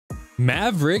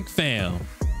Maverick fam,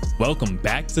 welcome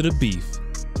back to the beef.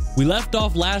 We left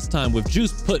off last time with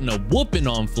Juice putting a whooping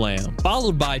on Flam,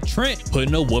 followed by Trent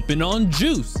putting a whooping on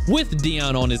Juice, with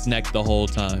Dion on his neck the whole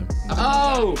time.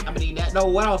 Oh! No,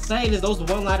 what I was saying is those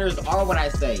one-liners are what I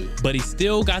say. But he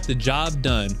still got the job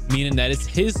done, meaning that it's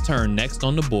his turn next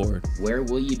on the board. Where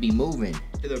will you be moving?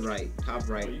 To the right, top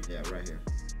right. Yeah, right here.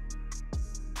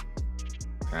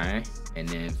 Okay, and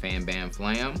then Fam Bam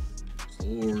Flam.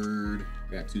 Sword.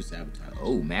 I got 2 sabotage.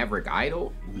 Oh, Maverick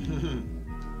Idol. You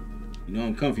know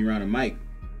I'm comfy around a mic.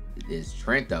 It's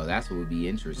Trent though. That's what would be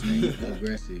interesting.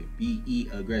 Aggressive. B-E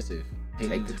aggressive.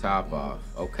 Take the top off.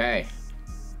 Okay.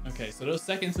 Okay, so those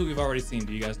second two we've already seen.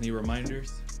 Do you guys need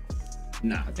reminders?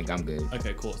 Nah. I think I'm good.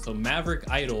 Okay, cool. So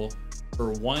Maverick Idol,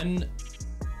 for one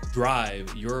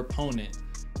drive, your opponent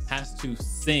has to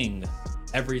sing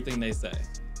everything they say.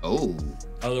 Oh.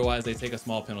 Otherwise, they take a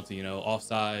small penalty, you know,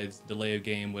 offsides, delay of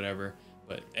game, whatever.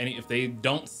 But if they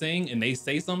don't sing and they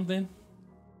say something,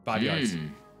 5 yards.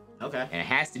 Okay. And it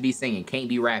has to be singing, can't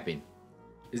be rapping.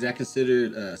 Is that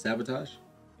considered sabotage?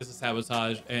 It's a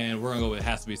sabotage, and we're gonna go with it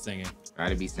has to be singing.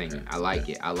 Gotta be singing. Okay. I like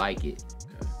it. I like it.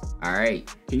 Okay. All right.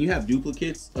 Can you have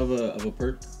duplicates of a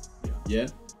perk? Yeah.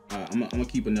 I'm gonna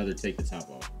keep another take the top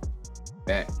off.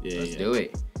 Bet. Yeah, Let's yeah. do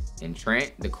it. And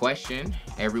Trent, the question,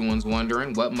 everyone's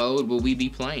wondering, what mode will we be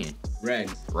playing?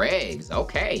 Regs. Regs.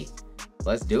 Okay.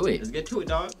 Let's do it. Let's get to it,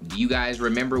 dog. Do you guys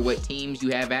remember what teams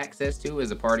you have access to as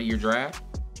a part of your draft?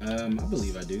 I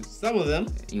believe I do. Some of them.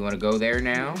 You want to go there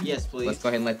now? Yes, please. Let's go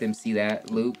ahead and let them see that,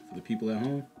 Luke. For the people at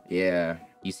home. Yeah.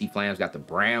 You see Flam's got the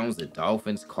Browns, the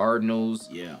Dolphins, Cardinals,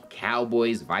 Yeah.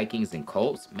 Cowboys, Vikings, and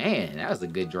Colts. Man, that was a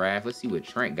good draft. Let's see what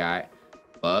Trent got.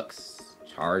 Bucks,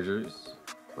 Chargers,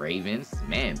 Ravens,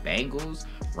 man, Bengals,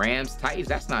 Rams, Titans.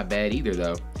 That's not bad either,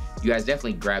 though. You guys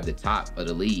definitely grabbed the top of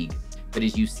the league. But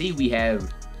as you see, we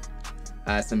have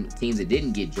some teams that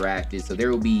didn't get drafted. So there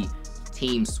will be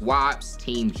team swaps,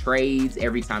 team trades.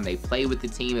 Every time they play with the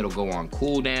team, it'll go on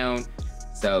cooldown.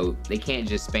 So they can't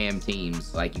just spam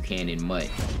teams like you can in MUT.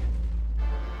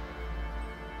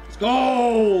 Let's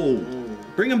go!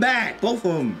 Bring them back, both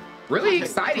of them. Really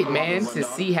excited, man, to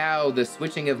see how the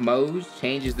switching of modes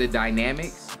changes the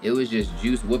dynamics. It was just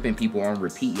Juice whooping people on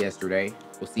repeat yesterday.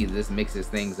 We'll see if this mixes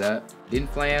things up.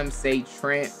 Didn't Flam say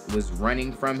Trent was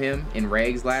running from him in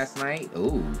regs last night?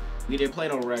 Ooh. We didn't play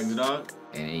no regs, dog.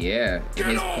 And yeah,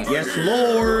 Yes,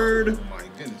 Lord. Oh my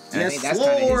goodness. And I think that's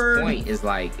kind of his point, is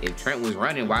like, if Trent was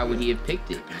running, why would he have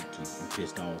picked it? I'm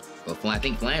pissed off. But I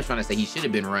think Flam's trying to say he should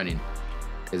have been running,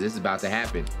 because this is about to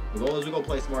happen. The goal is we gonna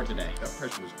play smart today. That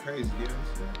pressure was crazy,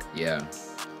 Yeah.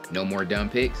 No more dumb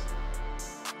picks.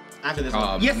 After this Oh,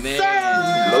 one. Yes, man.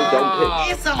 sir! Oh,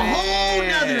 It's a man. whole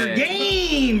nother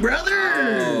game, brother!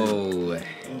 Oh.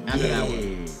 After that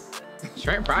one.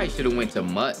 Trent probably should have went to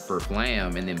MUT for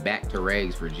Flam and then back to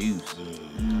regs for Juice.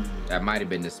 That might have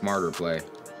been the smarter play.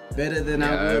 Better than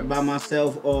I would by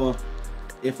myself or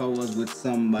if I was with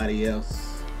somebody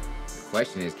else. The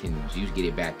question is, can Juice get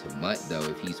it back to MUT though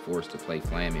if he's forced to play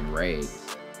Flam in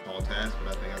regs? All task,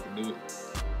 but I think I can do it.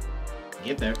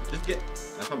 Get there. Just get.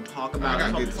 That's what I'm talking I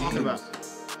about. gotta That's what I'm get talking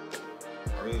teams.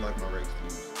 about. I really like my race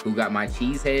teams. Who got my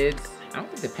cheese heads? I don't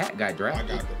think the pack got I drafted.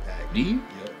 got the pack. Do you?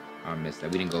 Yep. I missed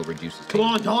that. We didn't go over Juice's Come team.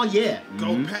 on, dog. Yeah.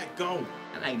 Go pack, go.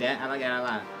 I like that. I like that a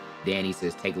lot. Danny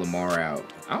says take Lamar out.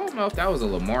 I don't know if that was a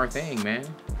Lamar thing, man.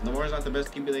 Lamar's not the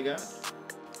best QB they got.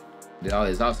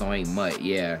 It's also ain't MUT,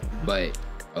 yeah. But,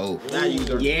 oh. Now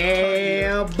user.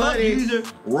 Yeah, buddy. User.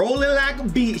 Rolling like a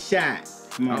beat shot.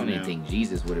 Come I on don't even now. think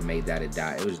Jesus would have made that a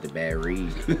dot. It was just a bad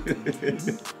read.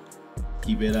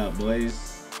 Keep it up,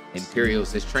 boys. Imperial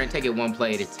says, Trent, take it one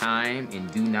play at a time and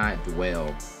do not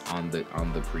dwell on the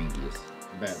previous.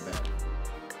 Bad.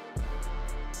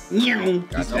 Got He's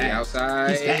the fast. outside.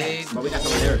 He's fast. But we got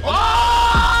someone there.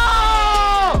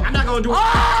 Oh! I'm not gonna do it.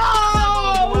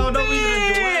 Oh, No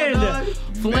reason to man! dwell, dog.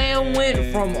 Flam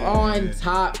went from on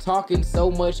top talking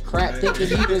so much crap thinking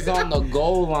he was on the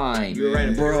goal line. You're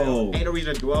right, Bro. Ain't no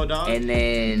reason to dwell, dog. And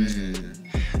then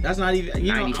That's not even,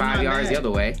 you know, 95 I'm not yards mad. the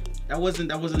other way. That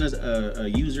wasn't a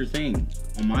user thing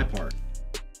on my part.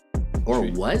 Or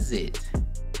was it?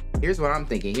 Here's what I'm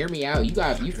thinking. Hear me out. You free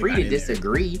got to in there.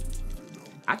 disagree.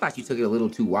 I thought you took it a little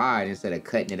too wide instead of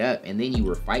cutting it up, and then you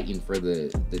were fighting for the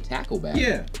tackle back.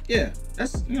 Yeah.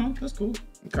 That's, you know, that's cool.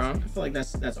 Okay. I feel like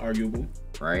that's arguable.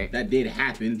 Right? That did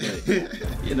happen, but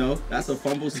you know, that's a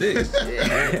fumble 6.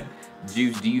 Yeah.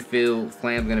 Juice, do you feel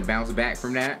Flam's gonna bounce back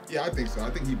from that? Yeah, I think so. I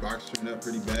think he boxed Trent up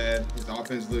pretty bad. His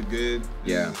offense looked good.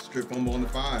 Yeah. He strip fumble on the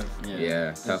 5.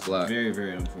 Yeah, tough luck. Very,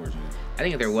 very unfortunate. I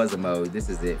think if there was a mode, this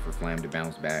is it for Flam to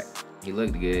bounce back. He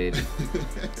looked good.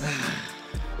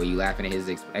 Were you laughing at his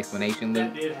explanation,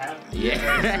 Luke? That did happen.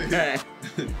 Yeah.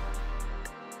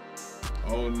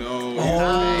 Oh no.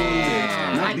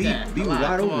 Man. Nah, like B that. was Come on,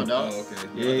 wide come on, open. dog. Oh, okay.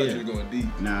 Yeah, I thought yeah. you were going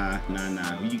deep. Nah.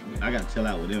 I gotta chill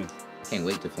out with him. Can't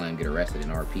wait to Flame get arrested in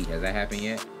RP. Has that happened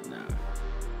yet? Nah.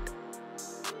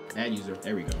 Bad user.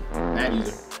 There we go. Bad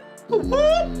user.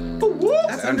 Ooh,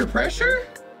 That's under pressure?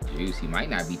 Juice, he might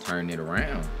not be turning it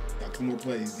around. Got 2 more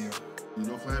plays, Dion. You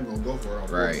know Flam gonna go for it. On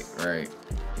Right.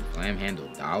 Can Flam handle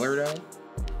dollar though?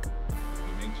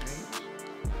 Make change.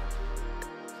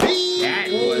 That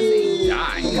was a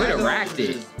dot. He would have racked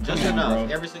it. Just Come on, enough.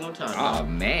 bro. Every single time. Oh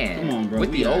man. Come on, bro. With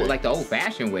We the alright. like the old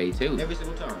fashioned way too. Every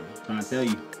single time. Trying to tell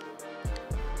you.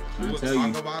 Who was Tell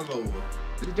you. Taco Bailoa?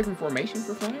 Is it a different formation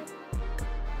for Flam?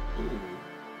 Ooh.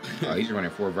 Oh, he's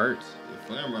running 4 verts.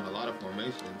 Flam run a lot of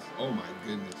formations. Oh my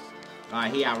goodness.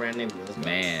 Alright, he outran them. Let's go.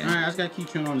 Man. Alright, I just gotta keep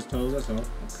Trent on his toes, that's all.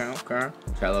 Okay.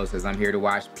 Trello says I'm here to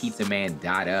watch Pizza Man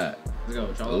dot up. Let's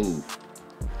go, Charles. Ooh.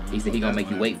 He said he gonna make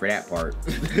you wait for that part.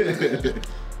 I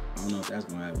don't know if that's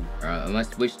gonna happen.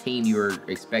 Unless which team you were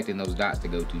expecting those dots to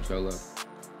go to, Cholo.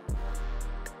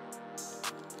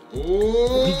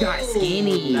 Oh, He got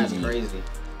skinny. That's crazy.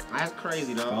 That's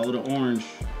crazy, dog. Follow the orange.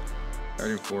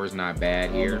 3rd and 4 is not bad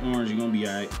Follow here. the orange, you're gonna be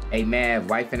alright. Hey, Mav,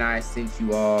 wife and I sent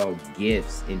you all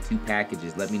gifts in 2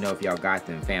 packages. Let me know if y'all got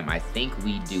them, fam. I think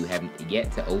we do. Haven't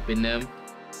yet to open them.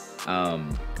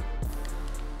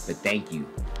 But thank you.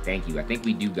 I think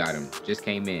we do got them. Just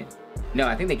came in. No,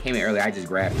 I think they came in early. I just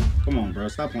grabbed them. Come on, bro.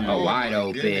 Stop playing. Oh, with me. wide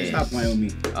open. Stop playing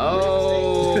with me.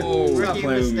 Oh. Stop Rookie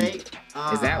playing with me. mistake.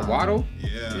 Is that Waddle?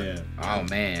 Yeah. Yeah, Oh,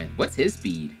 man. What's his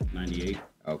speed? 98.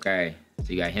 Okay.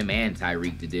 So you got him and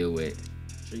Tyreek to deal with.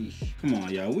 Sheesh. Come on,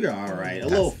 yo. We are alright. A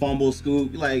little fumble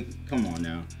scoop. Like, come on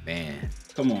now. Man.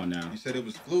 Come on now. You said it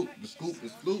was fluke. The scoop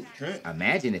was fluke, Trent.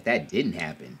 Imagine if that didn't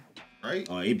happen. Right?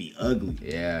 Oh, it'd be ugly.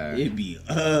 Yeah. It'd be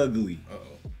ugly. Uh-oh.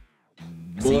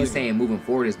 So you saying moving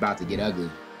forward it's about to get ugly?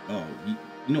 Oh,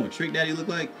 you know what Trick Daddy look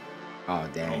like? Oh,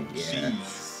 dang. Oh, Yeah.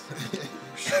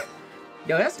 jeez.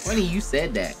 Yo, that's funny you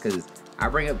said that because I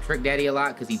bring up Trick Daddy a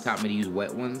lot because he taught me to use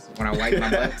wet ones when I wipe my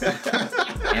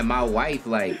butt. And my wife,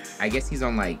 like, I guess he's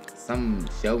on like some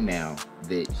show now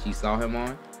that she saw him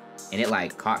on, and it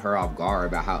like caught her off guard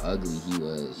about how ugly he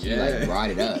was. She like brought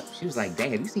it up. She was like,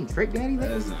 "Dang, have you seen Trick Daddy?" That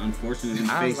lately?" is an unfortunately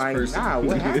I was faced like, person. "Nah,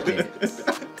 what happened?"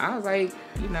 I was like,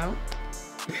 you know,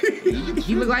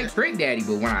 he looked like Trick Daddy,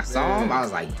 but when I saw him, I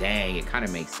was like, "Dang, it kind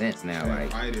of makes sense now." Trent,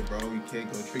 Like, fight it, bro. You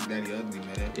can't go Trick Daddy ugly,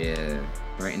 man. yeah,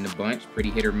 right in the bunch, pretty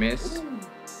hit or miss.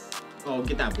 Oh,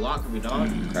 get that block for me, dog.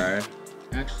 Okay.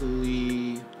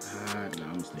 Actually, no,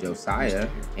 I'm staying. Josiah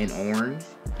in orange.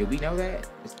 Did we know that?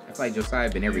 I feel like Josiah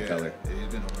been every Yeah, color.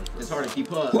 It's been orange for It's a hard to while.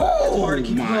 keep up. Whoa, It's hard to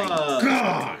keep my up.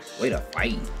 gosh. Way to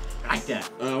fight. I like that.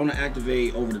 I want to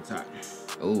activate over the top.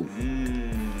 Oh,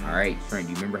 Mm. all right, Trent.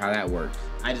 Do you remember how that works?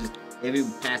 I just, every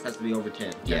pass has to be over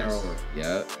 10. 10 or over.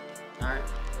 Yep. Alright.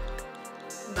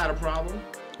 Not a problem.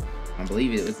 I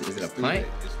believe it. Is it a It's through punt?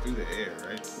 It's through the air,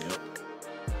 right? Yep.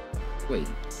 Wait.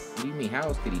 What do you mean? How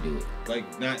else could he do it?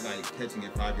 Like, not like catching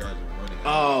it 5 yards and running.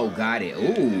 Oh, got it. Ooh.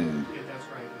 Yeah, that's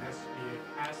right. It has to be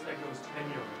a pass that goes 10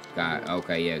 yards. Got.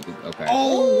 Okay. Yeah. Good. Okay.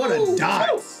 Oh, what a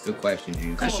dot! Good question, Juice.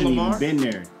 That Come on, shouldn't even Lamar. been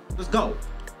there. Let's go.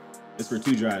 It's for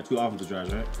 2 offensive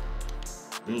drives, right?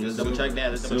 Let's double check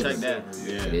that. Let's double check that.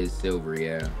 Yeah. It is silver.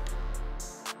 Yeah.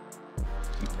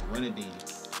 Run it, D.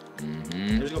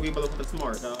 Mm-hmm. There's gonna be motherfucking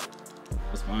smart, dog.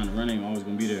 That's fine. The running always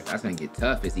gonna be there. That's gonna get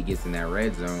tough as he gets in that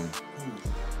red zone.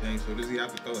 Dang, so does he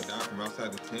have to throw a dot from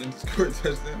outside the 10 to score a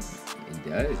touchdown? He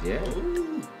does. Yeah.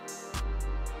 Ooh.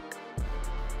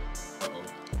 Uh-oh.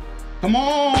 Come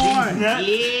on!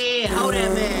 Yeah, hold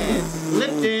that man.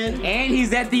 Lipton. And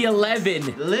he's at the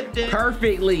 11. Lipton.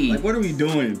 Perfectly. Like, what are we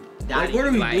doing? Like, what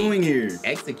are we Like, doing here?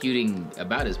 Executing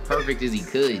about as perfect as he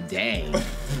could. Dang.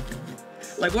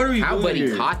 Like, what are we How doing about he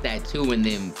here? caught that too and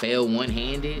then fell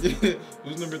one-handed?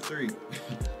 Who's number 3?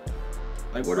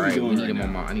 Like, what are we Right, doing we need right him now?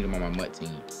 on my. I need him on my mutt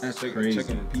team. That's Check crazy. on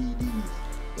PEDs.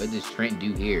 What does Trent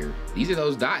do here? These are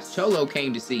those dots Cholo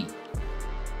came to see.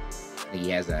 He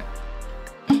has that.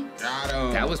 Got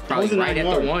him. That was probably was a right at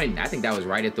 9 the yard. 1. I think that was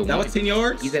right at the That 1. was 10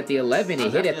 yards? He's at the 11. I It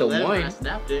was hit at the 11 when I 1.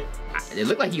 snapped it. It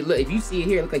looked like he look. If you see it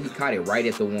here, it looked like he caught it right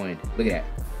at the 1. Look at that.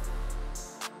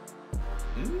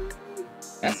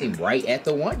 That seemed right at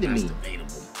the 1 to That's me. debatable.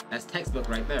 That's textbook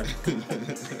right there.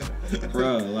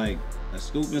 Bro, like, a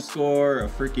scoop and score, a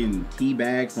freaking tea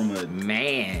bag from a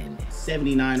Man,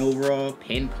 79 overall.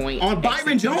 pinpoint On Byron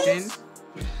execution. Jones?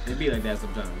 It be like that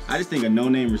sometimes. I just think a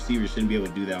no-name receiver shouldn't be able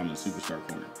to do that on a superstar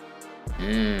corner.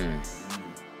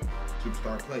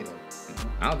 Superstar play, though.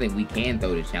 I don't think we can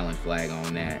throw the challenge flag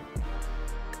on that.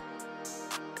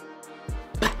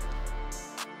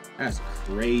 That's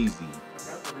crazy. I've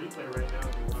got the replay right now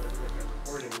if you want to do like a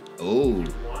recording. Oh, If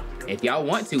you want to go if y'all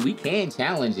want to, we can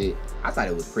challenge it. I thought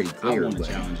it was pretty I clear. want to but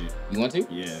challenge it. You want to?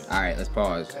 Yeah. All right, let's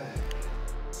pause.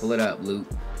 Pull it up, Luke.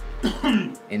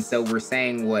 And so we're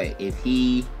saying what if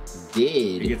he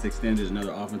did? It gets extended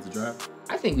another offensive drive.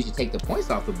 I think we should take the points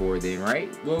off the board then,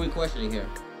 right? What are we questioning here?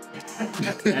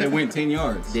 And it went 10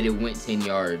 yards. That it went 10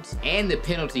 yards. And the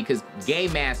penalty, because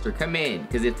Game Master, come in.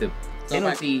 Because if the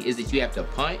penalty is that you have to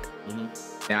punt, then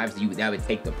obviously that would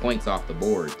take the points off the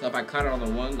board. So if I cut it on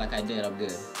the one like I did, I'm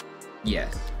good.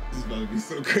 Yes. This is about to be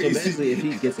so So crazy. basically, if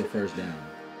he gets a first down.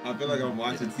 I feel like I'm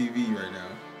watching TV right now.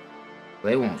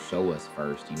 They won't show us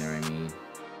first, you know what I mean?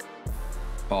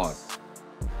 Pause.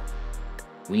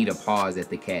 We need a pause at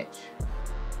the catch.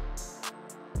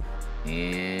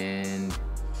 And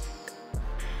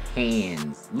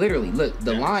hands. Literally, look,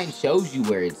 the line shows you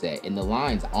where it's at, and the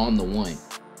line's on the one.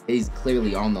 It's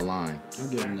clearly on the line. I'll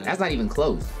give him that. That's not even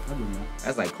close. I'll give him that.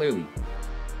 That's like clearly.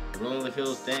 Rolling the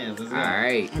field stands. Let's All go.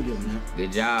 right. I'll give him that.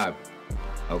 Good job.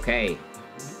 Okay.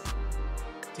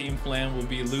 Team Flam will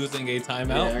be losing a Yeah,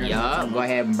 timeout. I got Yup. Go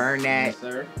ahead and burn that Yes,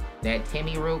 sir.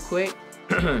 Timmy real quick.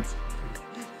 Shout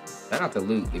out to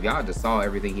Luke. If y'all just saw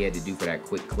everything he had to do for that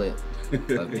quick clip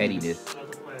of pettiness.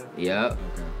 Not the plan. Yup.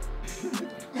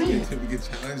 We get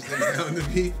challenged next time in the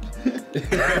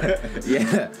beef.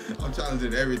 Yeah. I'm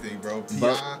challenging everything, bro.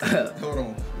 But- PI. Hold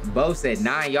on. Bo said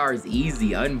 9 yards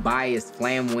easy, unbiased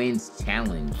Flam wins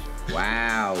challenge.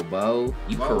 Wow, Bo.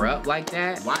 You Whoa. corrupt like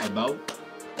that? Why, Bo?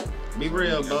 Be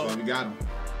real, That's Bo. why we got him.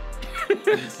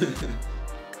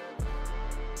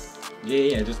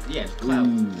 Yeah, just crowd.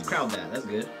 Ooh. Just crowd that. That's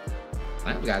good.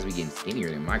 Flam guys be getting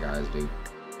skinnier than my guys do.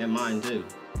 And mine too.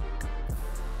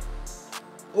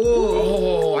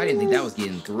 Oh, I didn't think that was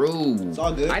getting through. It's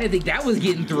all good. I didn't think that was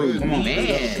getting through. Come on.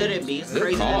 Man. Could it be? It's Good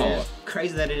crazy that call. it is.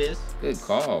 Crazy that it is. Good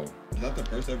call. Is that the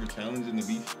first ever challenge in the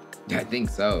beef? I think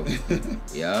so.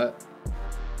 Yeah.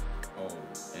 Oh,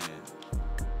 man.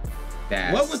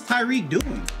 That's, What was Tyreek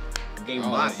doing? Game Oh,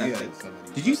 blocked, I yeah, think.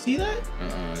 somebody. Did you see that?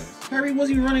 Tyreek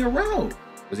wasn't even running a route.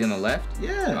 Was he on the left?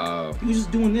 Yeah. Oh, He was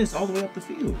just doing this all the way up the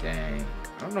field. dang.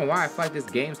 I don't know why. I feel like this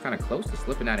game's kind of close to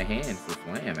slipping out of hand for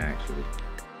Flam, actually.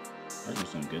 There's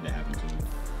just something good that happened to him.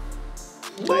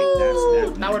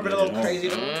 That not would have been a good little at all. crazy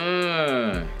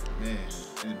though. Man,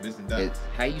 he's missing that. It's,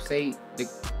 how you say the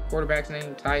quarterback's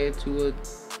name? Taya Tua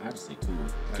I just say Tua.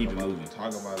 Keep it moving.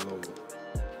 Talk about low.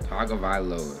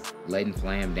 Tagovailoa. Letting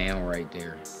Flam down right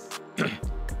there.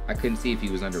 I couldn't see if he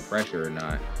was under pressure or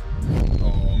not.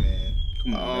 Oh, man.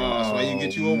 Come on, bro. That's why you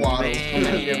get you a waddle.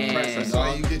 man. That's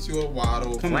why you get you a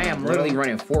waddle. Come on, Flam bro. literally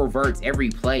running 4 verts every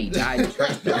play. Not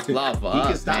the fluff He up,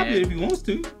 can stop man. it if he wants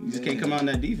to. You just can't come out in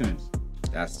that defense.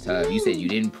 That's tough. You said you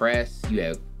didn't press. You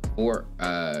had 4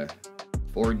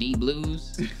 D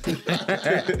blues. You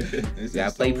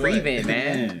gotta play prevent,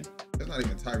 man. That's not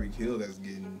even Tyreek Hill that's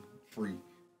getting free.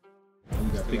 We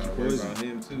got to Pick your worry poison. about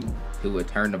him, too. Who would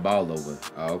turn the ball over?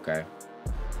 Oh, okay.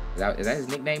 Is that his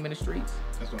nickname in the streets?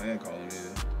 That's what I'm calling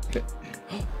it.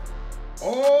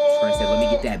 Oh! Trent said, "Let me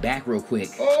get that back real quick."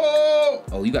 Oh!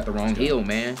 Oh, you got the wrong heel,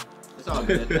 man. It's all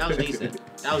good. That was decent.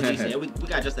 That was decent. We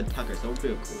got Justin Tucker, so we'll be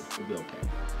cool. We'll be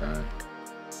okay.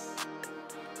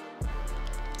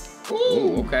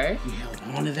 Ooh, okay. He held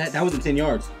on to that. That wasn't 10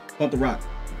 yards. Punt the rock.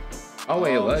 Oh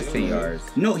wait, it Oh, was it 10 was. yards.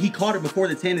 No, he caught it before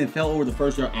the 10 and fell over the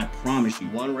first yard. I promise you.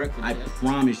 One record. I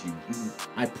promise you.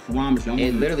 I promise you. I'm It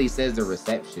gonna- literally says the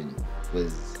reception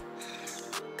was.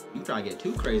 You trying to get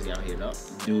too crazy out here, though.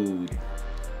 Dude.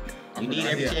 You need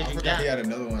every chance I you forgot got. he had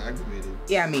another one activated.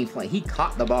 Yeah, I mean, he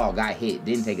caught the ball, got hit,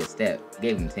 didn't take a step,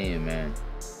 gave him 10, man.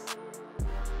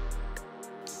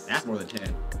 That's more than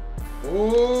 10.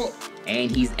 Oh! And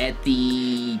he's at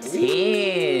the 10.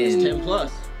 It's 10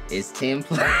 plus. It's 10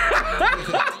 plus.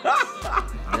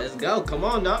 Let's go. Come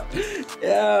on, dog.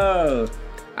 Yo.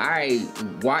 All right,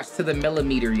 watch to the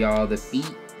millimeter, y'all. The feet,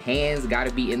 hands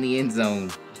gotta be in the end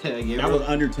zone. That was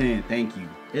under 10. Thank you.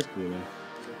 It's cool, man.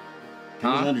 That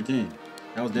was Huh? under 10.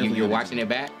 That was definitely You're under watching 10. it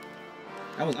back?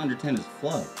 That was under 10 as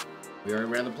fuck. We already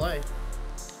ran the play.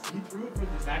 He threw it from,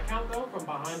 does that count though? From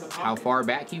behind the pocket? How far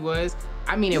back he was?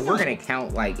 I mean, if we're gonna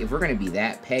count, like, if we're gonna be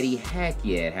that petty, heck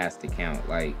yeah, it has to count.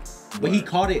 Like, But he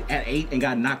caught it at 8 and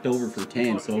got knocked over for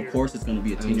 10, so of course it's going to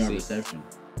be a Let me 10-yard see. reception.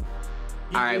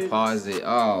 He all right, did- pause it.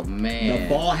 Oh man, The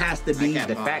ball has to be. can't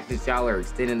the pause. fact that y'all are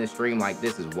extending the stream like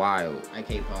this is wild. I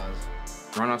can't pause.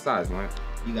 Run off sides, man.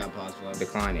 You got pause, Flo.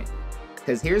 Decline it.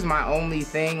 Cause here's my only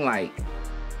thing, like,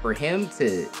 for him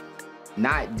to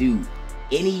not do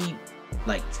any,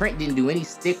 like, Trent didn't do any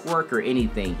stick work or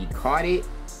anything. He caught it,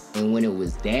 and when it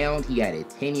was down, he had a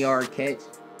 10-yard catch.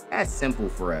 That's simple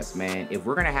for us, man. If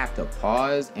we're gonna have to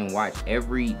pause and watch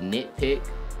every nitpick,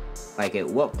 like at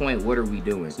what point, what are we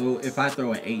doing? So if I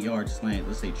throw an 8-yard slant,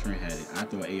 let's say Trent had it, I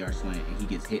throw an 8-yard slant and he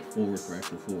gets hit forward for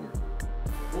extra 4.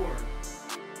 4.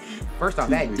 First off,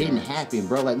 that didn't happen,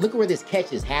 bro. Like, look at where this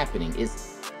catch is happening.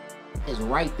 It's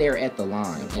right there at the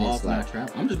line. The And ball's it's not like,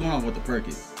 trapped. I'm just going off what the perk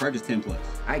is. Perk is 10 plus.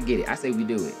 I get it. I say we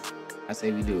do it. I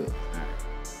say we do it. All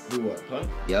right. Do what? Punt?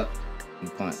 Yep. We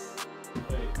punt.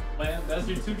 Wait, man, that's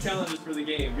your 2 challenges for the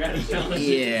game. You gotta challenge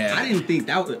it. Yeah. I didn't think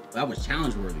that was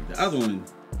challenge worthy. The other one,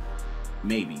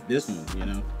 maybe. This one, you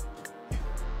know.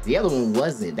 The other one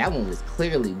wasn't. That one was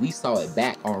clearly, we saw it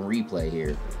back on replay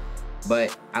here.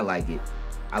 But I like it.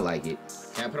 I like it.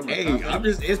 Can I put him Hey, on top?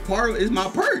 it's my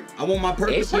perk. I want my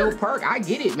perk. It's to your perk. perk. I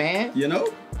get it, man. You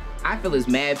know. I feel it's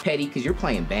mad petty because you're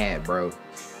playing bad, bro.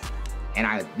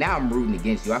 And now I'm rooting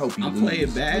against you. I hope you I'm lose.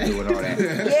 playing bad? For doing all that.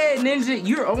 Yeah, Ninja,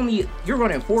 you're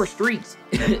running 4 streaks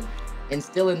and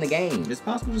still in the game. It's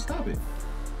possible to stop it.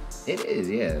 It is,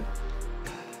 yeah.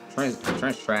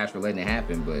 Trent's trash for letting it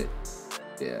happen, but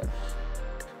yeah.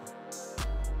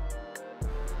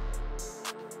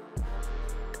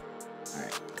 All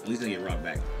right. At least I get robbed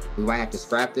back. We might have to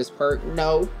scrap this perk.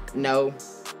 No, nah.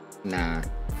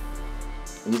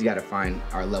 We just gotta find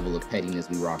our level of pettiness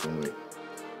we rocking with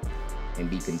and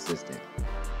be consistent.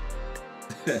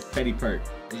 Petty perk.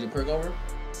 Is your perk over?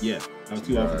 Yeah. That was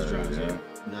 2 offensive drives. Yeah.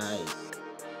 Nice.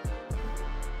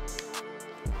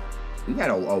 We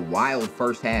had a wild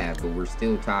first half, but we're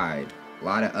still tied. A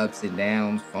lot of ups and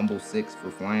downs. Fumble 6 for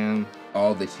Flam.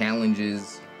 All the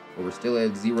challenges, but we're still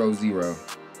at 0-0.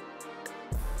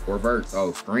 4 verts.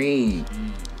 Oh, screen.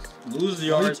 Lose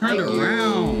the Oh, he yard. turned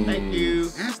around. Thank you.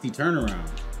 Nasty turnaround.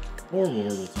 Horrible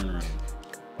turnaround.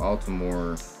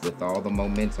 Baltimore with all the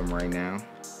momentum right now.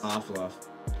 Off.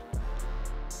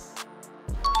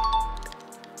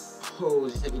 Oh,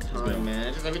 just every time,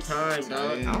 man. Just every time,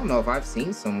 dog. I don't know if I've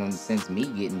seen someone since me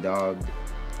getting dogged.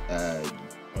 On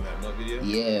that nut video?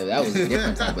 Yeah, that was a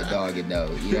different type of dogging though.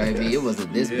 You know what I mean? It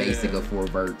wasn't this basic of 4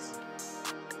 verts.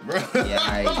 Bro.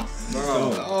 Yikes.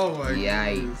 Bro. Oh my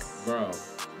Yikes. Bro.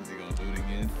 Is he gonna do it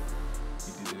again?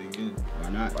 He did it again. Why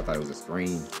not? I thought it was a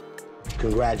screen.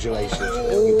 Congratulations.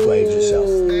 You played yourself.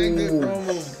 Dang, good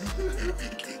promo.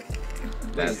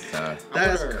 That's tough.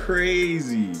 That's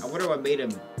crazy. I wonder what made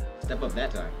him step up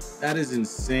that time. That is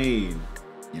insane.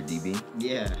 Your DB?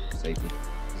 Yeah. Safety.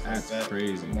 That's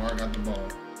crazy. Lamar got the ball.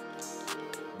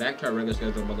 Back to our regular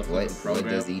schedule motherfucking What program.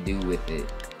 does he do with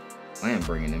it? I am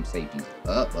bringing them safeties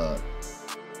up. Still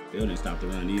didn't stop the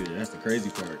run either. That's the crazy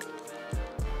part.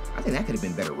 I think that could have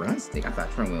been better run stick. I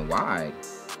thought Trent went wide.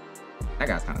 That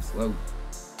guy's kind of slow.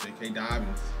 J.K.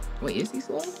 Dobbins. Wait, is he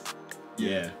slow?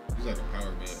 Yeah. He's like a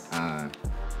power man.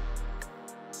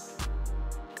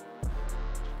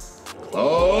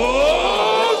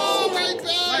 Oh my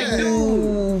God! Like,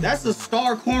 dude, that's a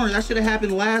star corner. That should have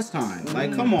happened last time.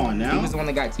 Like, come on now. He was the one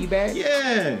that got teabagged?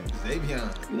 Yeah.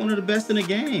 Xavion. You're one of the best in the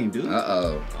game, dude.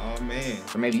 Uh-oh. Oh man.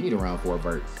 Or maybe you need around 4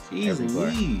 verts. Jeez every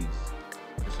play. Louise.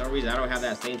 For some reason, I don't have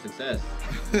that same success.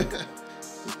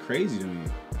 It's crazy to me.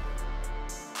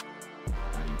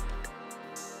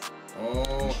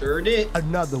 Oh. Sure did.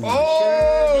 Another one.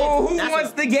 Oh, who That's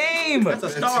wants a- the game? That's a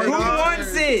star. Who dog.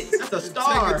 wants it? That's a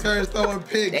star. Second turns throwing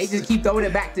picks. They just keep throwing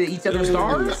it back to each other's Dude,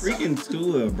 stars? Freaking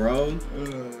Tua, bro.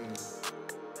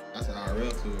 That's an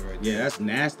IRL to it right Yeah, that's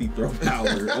nasty throw power.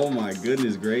 Oh my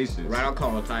goodness gracious. Right on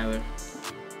call, Tyler. there.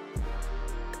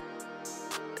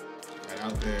 Right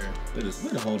out there. Way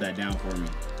to hold that down for me.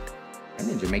 That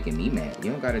ninja making me mad.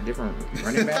 You don't got a different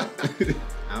running back?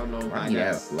 I don't know if Why I he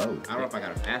got. that slow? I don't know if I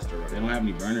got a faster They runner. don't have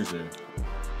any burners there.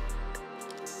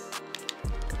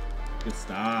 Good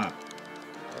stop.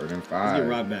 Third and Let's 5. get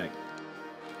rocked back.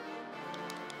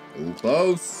 Ooh,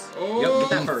 close. Oh. Yep, get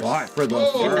that He first. fought for the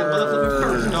Oh. Get that motherfucking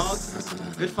first. first,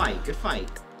 dog. Good fight. Good fight.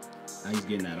 Now he's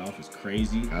getting that off. It's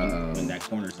crazy. Uh-oh. When that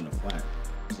corner's in the flat.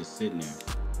 He's just sitting there.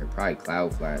 They're probably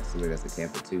cloud flats. So that's a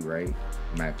Tampa 2, right? You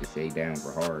might have to shade down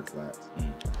for hard flats.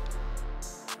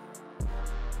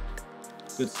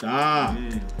 Good stop.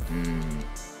 Mm.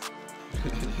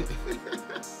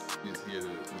 You just hear the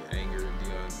anger in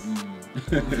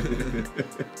Dion.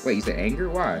 Wait, you said anger?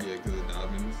 Why? Yeah, because of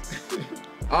Dobbins.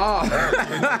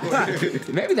 Oh,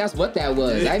 maybe that's what that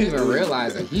was. I didn't even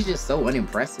realize it. He's just so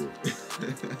unimpressive.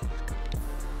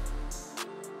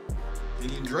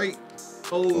 Kenny Drake.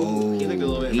 Oh, he looked a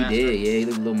little bit He faster. did, yeah. He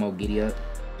looked a little more giddy up.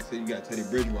 They said you got Teddy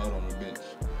Bridgewater on the bench.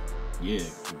 Yeah,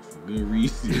 for good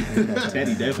reason.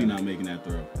 Teddy definitely not making that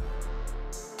throw.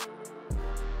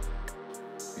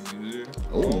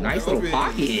 Oh, nice little open.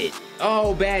 pocket.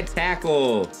 Oh, bad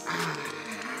tackle.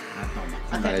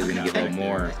 I thought he was gonna get a little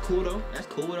more. That's cool though. That's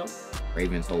cool though.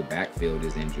 Ravens' whole backfield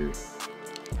is injured.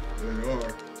 There you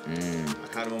are. I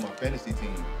had him on my fantasy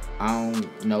team. I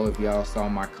don't know if y'all saw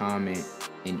my comment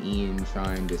and Ian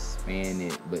trying to span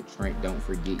it, but Trent, don't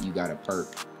forget you got a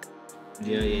perk.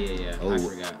 Yeah. Oh, I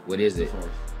forgot. What is it?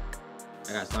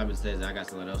 I got Simon Says. I got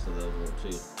someone else to level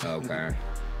too. Okay.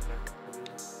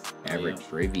 Average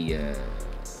trivia.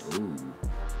 Ooh.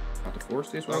 About to force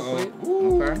this real quick.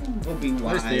 Ooh. Okay. Don't be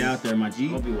wise. Stay out there, my G.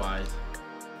 Don't be wise.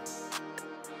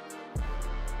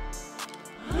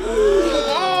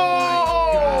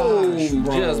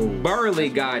 Bro. Just barely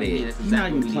got it. He's not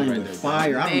even playing with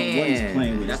fire. I don't know what he's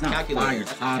playing with. That's It's not fire. calculated.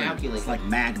 It's hot. It's like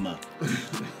magma.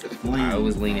 I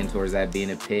was leaning towards that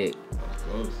being a pick.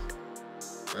 Close.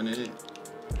 Run it in.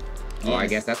 Oh, I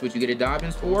guess that's what you get a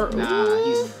Dobbins for? Nah,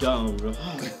 he's dumb, bro.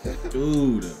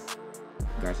 Dude.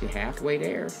 Got you halfway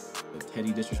there. The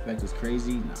Teddy disrespect is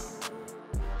crazy. Nah.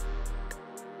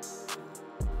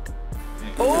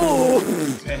 Oh!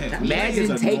 That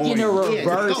Imagine is taking a annoying.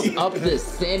 reverse up the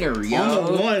center, yo. On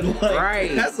the one, like,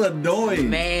 Right. That's annoying.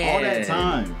 Man. All that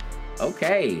time.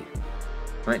 Okay.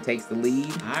 Trent takes the lead.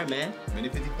 All right, man.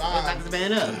 Minute Let's 55. lock this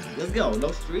man up. Let's go.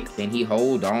 No streaks. Can he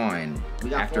hold on?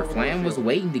 We got After 4 Flam was field.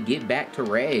 waiting to get back to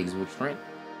Regs, will Trent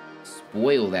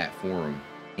spoil that for him?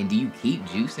 And do you keep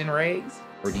juicing Regs?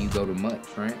 Or do you go to Mutt,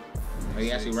 Trent? Are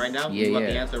you asking right now? Yeah, You want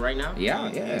yeah. the answer right now? Yeah.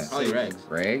 Probably Regs.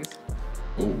 Regs?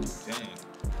 Ooh, Dang.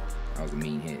 that was a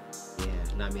mean hit. Yeah,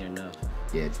 not mean enough.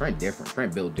 Yeah, Trent different.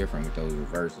 Trent built different with those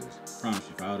reverses. Promise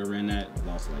you, if I would have ran that, I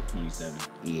lost like 27.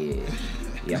 Yeah.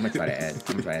 Yeah, I'm gonna try to add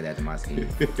that to my scheme.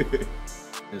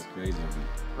 That's crazy. Man.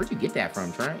 Where'd you get that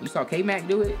from, Trent? You saw K-Mac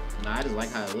do it? Nah, I just like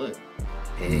how it looked.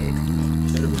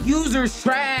 User's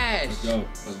trash! Let's go.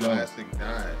 Let's go. Classic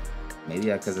died. Maybe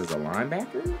that's because it's a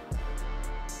linebacker?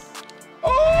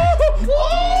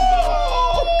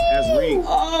 That's Reek.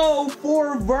 Oh,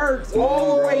 4 verts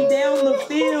all the way down the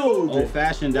field. Old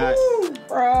fashioned dots. Woo,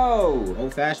 bro.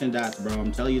 Old fashioned dots, bro.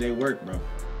 I'm telling you, they work, bro.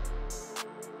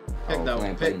 Pick though.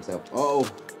 Flam played Pick. himself. Oh,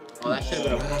 That should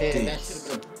have been a pick. That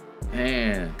should have been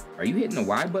man. Are you hitting the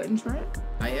Y button, Trent?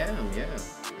 I am, yeah.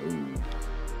 Ooh.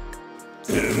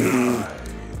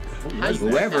 How you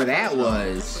Whoever pick that first one?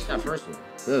 was. That first one.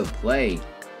 Good play. Is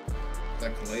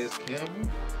that Calais Campbell?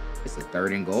 It's a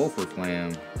 3rd and goal for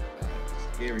Flam.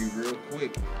 Scary real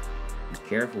quick. Be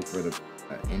careful for the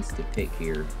instant pick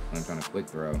here. I'm trying to quick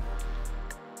throw.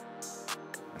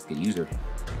 That's good user.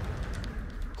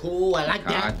 Cool, I like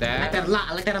Caught that. I like that a lot.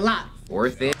 I like that a lot.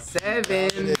 4th and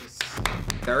 7.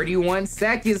 31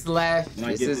 seconds left. When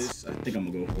I get this, I think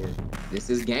I'm gonna go for it. This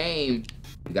is game.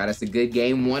 We got us a good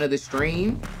game 1 of the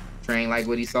stream. Train like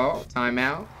what he saw.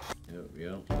 Timeout.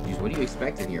 Yep. Jeez, what are you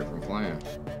expecting here from Flam?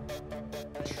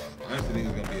 Honestly, think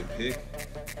it's gonna be a pick.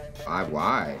 5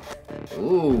 wide.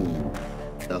 Ooh,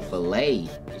 the fillet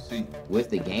We'll see. with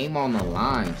the game on the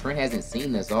line. Trent hasn't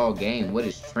seen this all game. What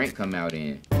does Trent come out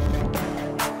in?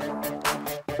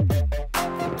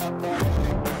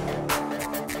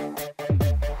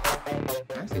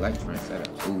 I actually like Trent's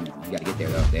setup. Ooh, you gotta get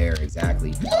there up there.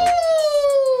 Exactly.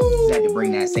 Just had to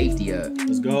bring that safety up.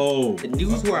 Let's go. The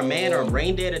dudes who are man are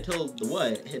brain dead until the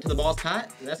what? Until the ball's caught?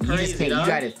 That's You crazy, just can't. You dog.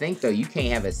 gotta think though. You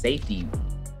can't have a safety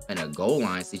in a goal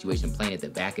line situation playing at the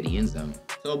back of the end zone.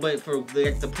 So, but for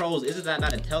the pros, isn't that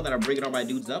not a tell that I'm bringing all my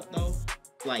dudes up though?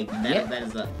 Like that, Yeah. that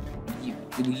is a.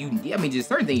 I mean, just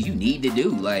certain things you need to do.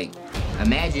 Like,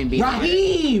 imagine being.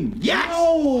 Raheem! Yes!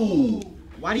 No!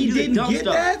 Why do He you do the didn't dumb get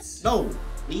stuff? that? No,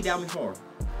 knee down before.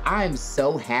 I'm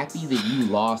so happy that you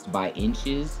lost by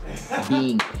inches,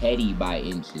 being petty by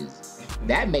inches.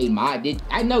 That made my.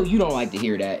 I know you don't like to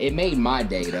hear that. It made my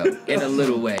day though, in a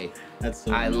little way. That's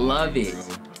so I annoying, love it. bro.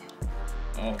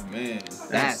 Oh man.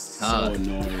 That's tough. So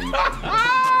annoying.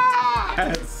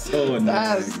 That's so annoying.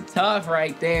 That's tough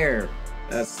right there.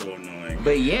 That's so annoying.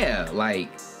 But yeah, like,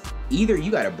 either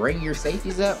you got to bring your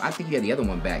safeties up. I think you got the other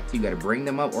one back too. You got to bring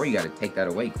them up, or you got to take that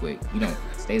away quick. You don't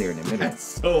stay there in the middle. That's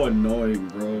so annoying,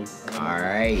 bro. All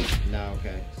right. No,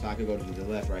 okay. So I could go to the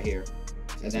left right here.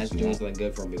 And that's what you doing want. something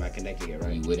good for me by connecting it, You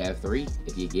right? would have 3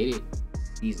 if you get it.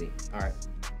 Easy. All right.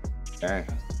 Okay.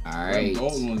 All Where them right.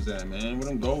 gold ones at, man? Where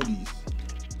them goldies?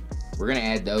 We're gonna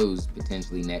add those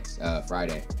potentially next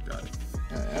Friday. Got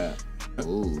it.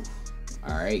 Ooh.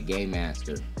 All right, Game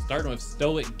Master. Starting with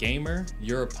Stoic Gamer,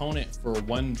 your opponent for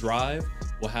 1 drive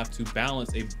will have to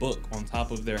balance a book on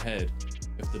top of their head.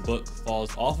 If the book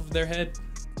falls off of their head,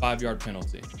 5-yard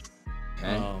penalty.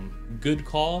 Okay. Good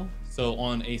call. So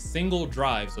on a single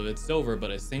drive, so it's silver, but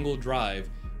a single drive,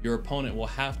 your opponent will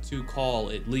have to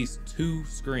call at least 2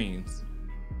 screens.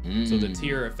 So the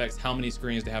tier affects how many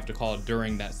screens they have to call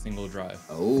during that single drive.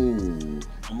 Oh, and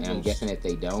I'm guessing if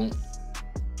they don't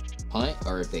punt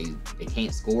or if they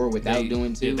can't score without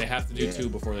doing 2. Yeah, they have to do 2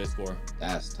 before they score.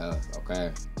 That's tough.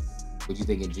 Okay. What you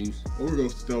thinking, Juice? We're gonna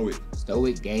Stoic.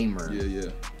 Stoic gamer.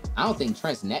 Yeah. I don't think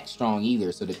Trent's neck strong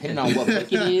either. So depending on what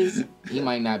pick it is, he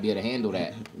might not be able to handle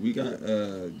that. We got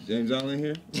James Allen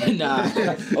here. Nah.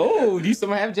 Oh, do you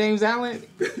still have James Allen?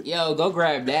 Yo, go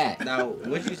grab that. Now,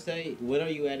 what'd you say? When are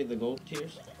you adding the gold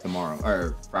tiers? Tomorrow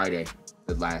or Friday,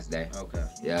 the last day. Okay.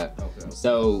 Yeah. Okay.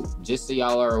 So just so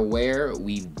y'all are aware,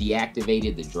 we've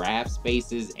deactivated the draft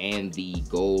spaces and the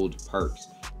gold perks.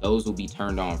 Those will be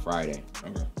turned on Friday.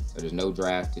 Okay. So there's no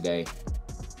draft today,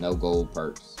 no gold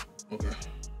perks. Okay.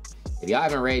 If y'all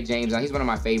haven't read James, he's one of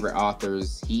my favorite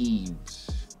authors. I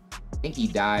think he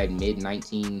died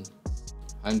mid-1900s,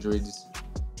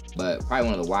 but probably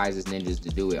one of the wisest ninjas to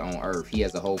do it on Earth. He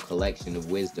has a whole collection of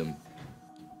wisdom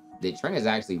that Trent has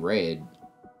actually read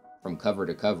from cover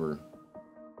to cover.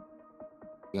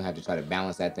 You don't have to try to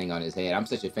balance that thing on his head. I'm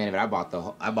such a fan of it. I bought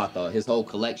his whole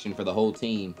collection for the whole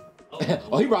team.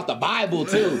 Oh, he brought the Bible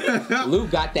too. Luke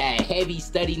got that heavy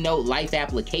study note life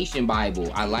application Bible.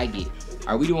 I like it.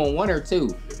 Are we doing 1 or 2?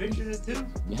 The picture is 2?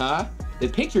 Huh? The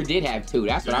picture did have 2.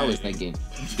 That's what I was thinking.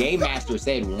 Game Master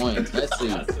said 1. Let's see.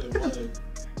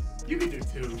 You can do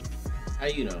 2. How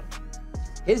you know?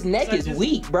 His neck is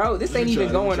weak, bro. This ain't even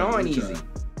going on easy.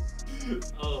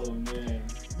 Oh man.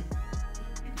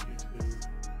 You can do 2.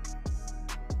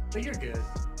 But you're good.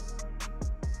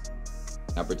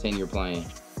 Now pretend you're playing.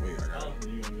 Wait, I got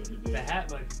it. The hat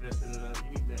might be messing it up.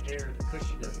 You need the hair to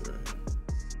cushion it.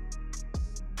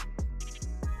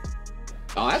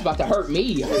 Oh, that's about to hurt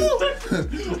me. 2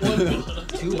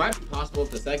 might be possible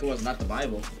if the second one's not the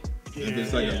Bible. If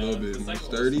it's like a little bit more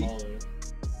sturdy.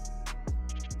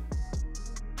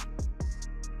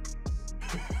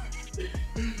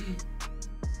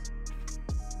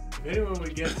 If anyone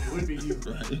would guess, it would be you.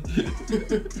 Right.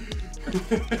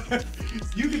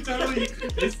 You can totally.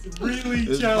 It's really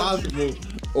It's challenging.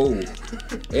 possible. Oh,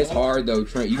 it's hard though,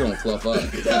 Trent. You gonna fluff up.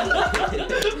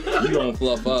 You gonna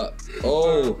fluff up.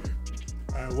 Oh,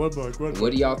 Alright, one book.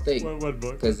 what do y'all think? One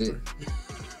book. Cause it,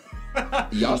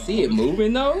 y'all see it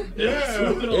moving though?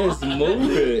 Yeah. It's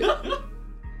moving.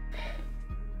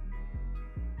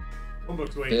 One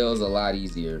book's waiting. Feels a lot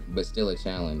easier, but still a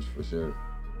challenge for sure.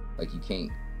 Like you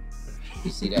can't. You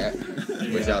see that?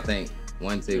 What y'all think?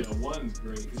 1, 2. Yeah, 1's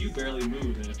great because you barely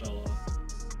moved and it fell off.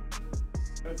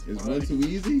 Is 1 too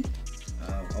easy?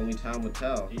 Only time will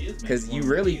tell. Cause you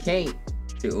really can't.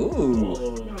 Ooh.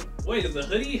 Oh. Wait, is the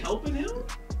hoodie helping him?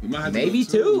 We might have to Maybe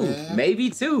go 2, 2. man. Maybe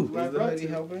 2. Is the hoodie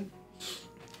helping?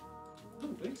 I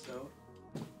don't think so.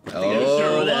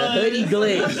 Oh, the hoodie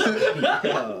glitch.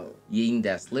 Oh. You eating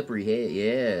that slippery head,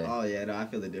 yeah. Oh yeah, no, I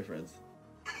feel the difference.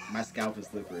 My scalp is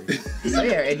slippery. So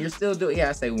yeah, and you're still doing. Yeah,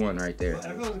 I say 1 right there.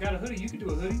 Everyone's got a hoodie. You can do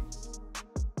a hoodie.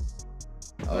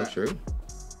 Oh, true.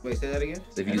 Wait, say that again?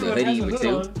 So if you do a Everyone hoodie has a with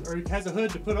hood 2, on, or he has a hood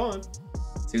to put on.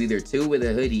 so either 2 with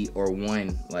a hoodie or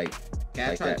 1 like. Can I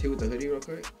like try that. 2 with the hoodie real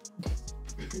quick?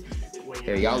 Wait,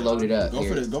 Here, y'all load it up. Go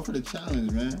Here. for the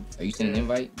challenge, man. Are you sending an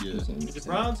invite? Yeah. Who's sending Is it it?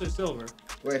 bronze or silver?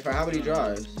 Wait, for how many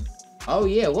drives? Oh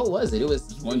yeah, what was it? It was.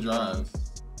 Just 1 drive.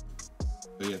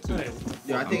 So yeah, 2. Hey,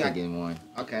 Yo, I think I'm I getting 1.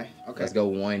 Okay. Let's go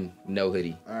 1, no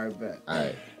hoodie. Alright, bet. All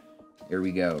right, here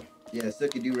we go. Yeah,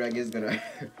 Silky Do-Rag is gonna...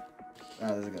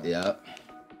 Alright, let's go. Yep.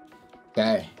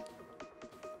 Okay.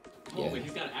 Oh, wait,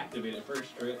 he's got to activate it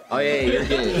first, right? Oh yeah, you're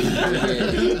good.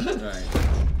 You're good. Right.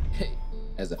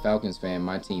 As a Falcons fan,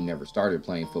 my team never started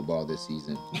playing football this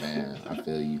season. Man, I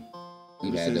feel you.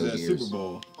 We've had This is those that years. Super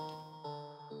Bowl.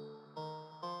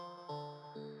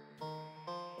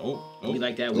 Oh, We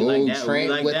like that. We Oh, like that. Trent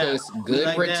we like with that. a We good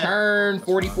like that. return.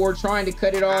 44 trying to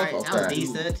cut it off. Alright, that was Okay.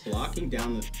 decent. Blocking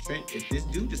down the Trent. If this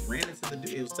dude just ran into the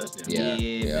dude, it was touchdown. Yeah,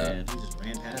 Yeah, yeah. man. He just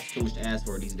ran past. Too much to ask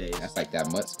for these days. That's like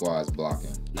that Mutt Squad's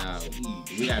blocking. No,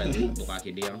 we got a lead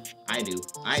blocker deal. I do.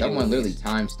 Someone at literally least.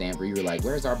 timestamped where you were like,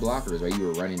 where's our blockers? Or you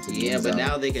were running to the Yeah, end but zone.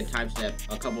 now they can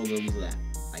timestamp a couple of those that.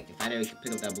 Like, if I never could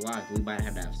pick up that block, we might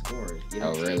have to have scores. You know Oh,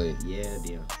 what I'm saying? really? Yeah,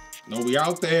 deal. no, we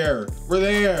out there. We're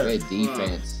there. Good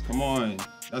defense. Come on.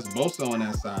 That's Bosa on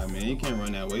that side, man. You can't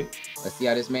run that way. Let's see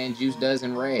how this man Juice does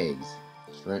in regs.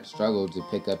 Trent struggled to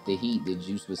pick up the heat that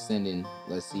Juice was sending.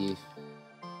 Let's see if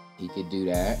he could do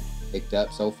that. Picked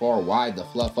up so far wide, the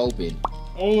fluff open.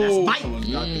 Oh, That's Mike. someone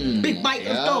got there. Big Mike,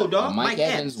 let's go, dog. Mike Mike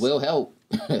Evans Epps. will help.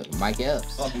 Mike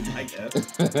Epps. Oh, Mike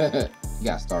Epps. You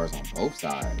got stars on both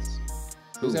sides.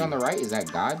 Who's it on the right? Is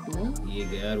that Godwin? Yeah,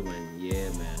 Godwin. Yeah,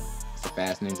 man. It's a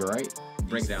fast ninja, right?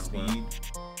 Breakdown for him. Speed.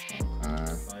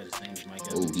 Uh, Probably the same as Mike Epps.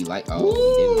 Oh, he didn't light up.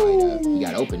 He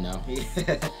got open now.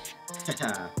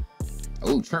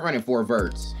 Oh, Trent running 4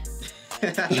 verts.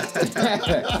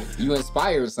 You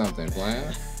inspired something,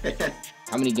 Flam.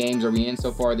 How many games are we in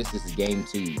so far? This is game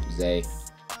 2, Zay.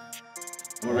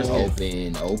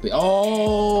 Open.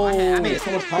 Oh! I made it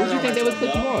so much harder. What you think they would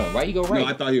click you on? Why you go right? No,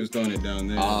 I thought he was throwing it down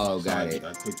there. Oh, So got it.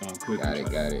 I clicked on quick.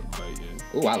 Got it.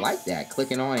 Oh, I like that.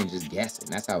 Clicking on and just guessing.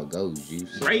 That's how it goes,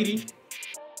 Juice. Brady.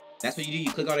 That's what you do?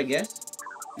 You click on a guess?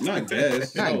 Not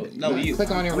guess. No, you click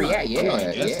on and react.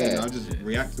 Yeah. I'll just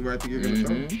react to where I think you're gonna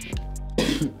throw.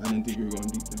 I didn't think you were going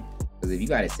deep there. Because if you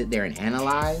gotta sit there and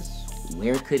analyze,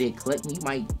 where could it click? You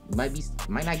might not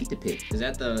get to pick. Is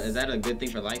that a good thing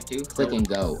for life too? Click and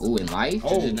go. Ooh, in life?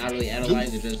 Oh, just not really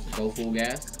analyze it, just go full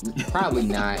gas. Probably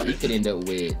not. You could end up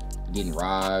with getting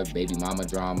robbed, baby mama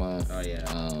drama. Oh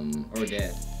yeah. Or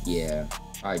dead. Yeah,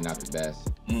 probably not the best.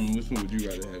 Which one would you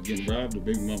rather have? Getting robbed or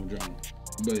baby mama drama?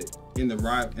 But in the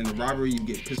robbery, you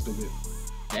get pistol whip.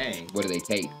 Dang. What do they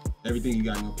take? Everything you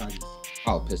got in your pockets.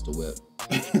 Oh, pistol whip.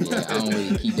 Yeah, I don't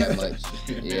really keep that much.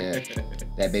 Yeah,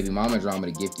 that baby mama drama,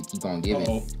 the gift to keep on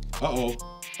giving.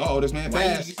 Uh-oh, this man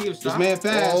fast. You see him This stop? man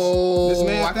fast. Oh, This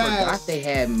man I fast. forgot they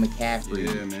had McCaffrey.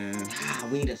 Yeah,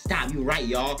 man. We need to stop. You right,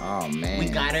 y'all. Oh, man. We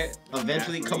got it.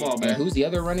 Eventually, come on, And man. who's the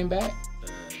other running back?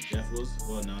 Jeff Wilson.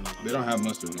 Well, no. They don't have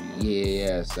mustard no more.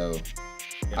 Yeah, so I was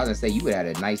gonna say you would have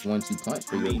had a nice 1-2 punch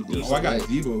for you. Oh, I got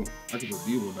Debo. I could put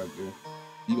Debo back there.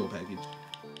 Debo package.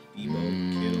 Kittle,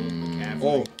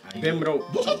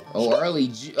 McCaffrey. Oh,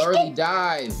 early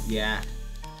dive. Yeah.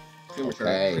 Premature.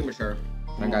 Okay. Premature.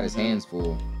 I got his hands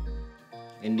full.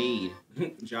 Indeed.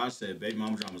 Josh said baby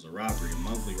mama drama was a robbery, a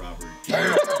monthly robbery.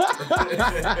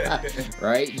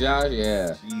 Right, Josh?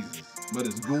 Yeah. Jesus. But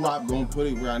is Guwap gonna put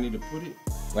it where I need to put it?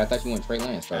 Well, I thought you went Trey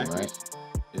Lance starting, right?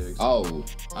 Yeah, exactly. Oh,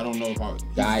 I don't know if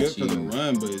he's Got good for the you.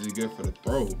 run, but is he good for the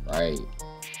throw? right.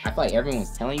 I feel like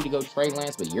everyone's telling you to go Trey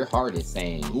Lance, but your heart is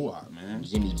saying Guwap, man.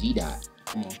 Jimmy G. Dot.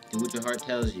 Come on. Do what your heart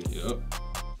tells you. Yep.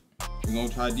 We're gonna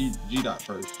try G-Dot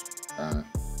first.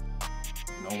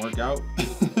 Don't work out.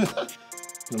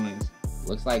 Lance.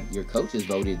 Looks like your coaches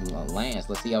voted Lance.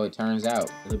 Let's see how it turns out.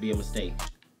 It'll be a mistake.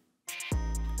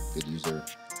 Good user.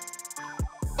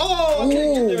 Oh, I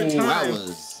couldn't get there in Ooh, that time.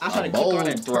 was I tried a to click on bold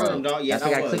that throw. term, dog. Yeah, That's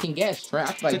like that I was. click and guess, Trent.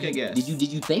 I feel like Click and guess.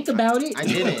 Did you think about it? I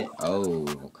didn't. Oh,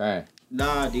 okay.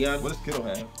 Nah, Dion. What does Kittle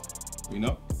have? We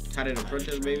know. Tied it in front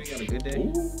of baby. Got a good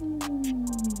day.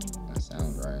 That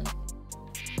sounds right.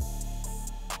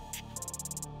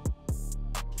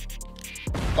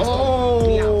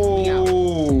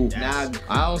 Oh! Nah,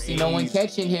 I don't see no one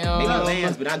catching him. maybe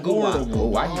Lance, but not Guwap. Oh,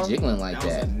 why he jiggling like That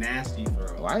was a that? nasty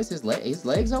throw. Why is his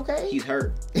legs okay? He's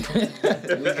hurt. We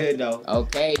good though.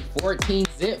 Okay, 14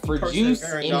 zip for Person Juice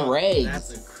Aaron in Donald. regs.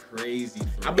 That's a crazy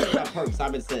throw. I'm looking at perk.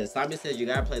 Simon says you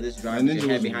gotta play this drive And with then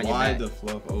your you head was behind your wide back. the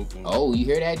fluff open. Oh, you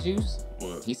hear that, Juice?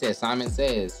 What? He said Simon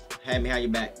says. Head behind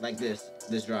your back like this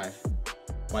drive.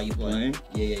 While you play. Playing?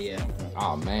 Yeah.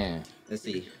 Oh, man. Let's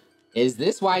see. Is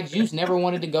this why Juice never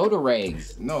wanted to go to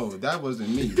regs? No, that wasn't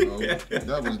me, bro.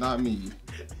 That was not me.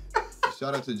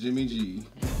 Shout out to Jimmy G.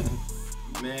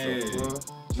 Man.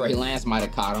 Trey Lance might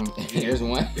have caught him. Here's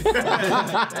one.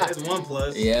 That is one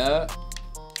plus. Yeah.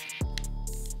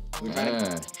 We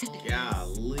try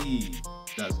Golly.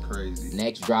 That's crazy.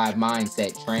 Next drive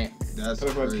mindset, Trent. That's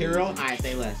Coming from crazy. Imperial, I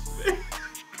say less.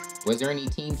 Was there any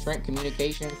Team Trent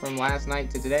communication from last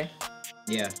night to today?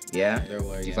 Yeah, Yeah. there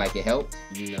were. Do you Yeah. feel like it helped?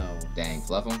 No. Dang,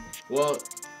 fluff him. Well,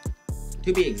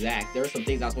 to be exact, there were some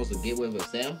things I was supposed to get with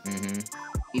Sam. Mm-hmm.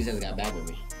 He just got back with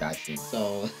me. Got you.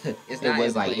 So it's It not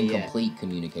was like complete yet. incomplete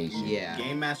communication. Yeah.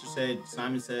 Game Master said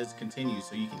Simon says continue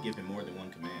so you can give him more than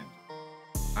one command.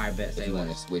 I bet. If Say you want to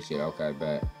less. switch it, okay,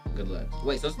 bet. Good luck.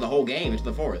 Wait, so it's the whole game. It's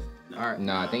the fourth. No. All right.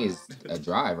 No, I think it's a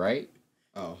drive, right?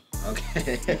 Oh,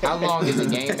 okay. How long is the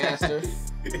game master?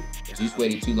 Juice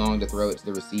waited too long to throw it to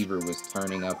the receiver, was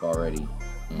turning up already.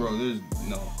 Bro, there's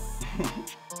no.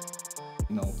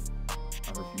 No.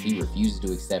 I refuse. He refuses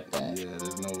to accept that. Yeah,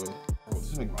 there's no way. Bro,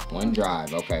 this make my One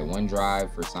drive. Okay, one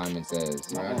drive for Simon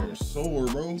Says. My arm's sore,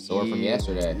 bro. Sore from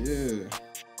yesterday. Yeah.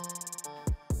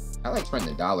 I like Trent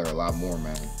the Dollar a lot more,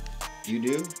 man. You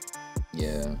do?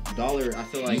 Yeah. Dollar, I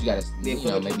feel like You gotta, the you know,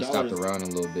 equivalent to maybe stop the dollars- run a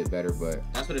little bit better, but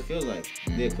That's what it feels like.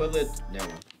 The Mhm. equivalent. Never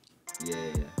mind. Yeah.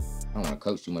 I don't want to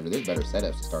coach too much. There's better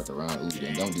setups to start the run. Ooh,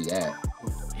 then don't do that.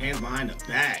 Hands behind the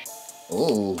back.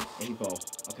 Oh, Info.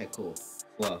 Okay, cool.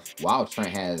 Fluff. wow, Trent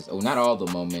has, not all the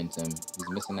momentum. He's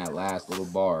missing that last little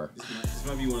bar. This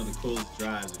might be one of the coolest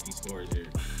drives if he scores here.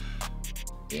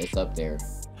 Yeah, it's up there.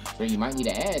 Trent, you might need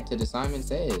to add to the Simon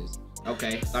Says.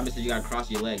 Okay. Simon said you gotta cross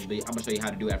your legs, but I'm gonna show you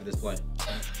how to do it after this play.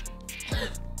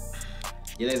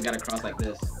 Your legs gotta cross like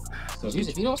this. So Juice,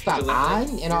 if you don't stop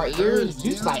eyeing in our ears,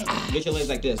 Juice like, get your legs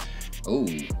like this. ooh.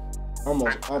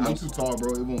 Almost. I'm too tall,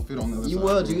 bro. It won't fit on the other side. You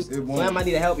will, bro. Juice. It won't. Slam, I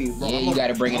need to help you. Yeah, you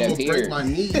gotta bring it up here. Break my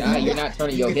knee. Nah, you're not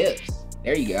turning your hips.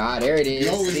 There you go. Ah, there it is.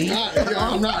 No, it's See? not. Yeah,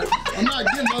 I'm not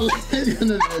getting my leg in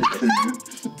there.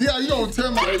 Yeah, you gonna tear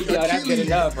my There you go. Achilles. That's good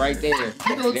enough right there. You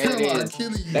gonna There tear it my is.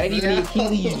 Achilles. That ain't even man.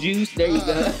 Achilles juice. There you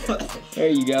go. There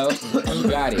you go. You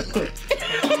got it.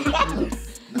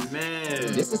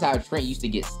 Man. This is how Trent used to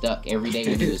get stuck every day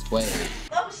when he was 12.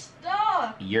 I'm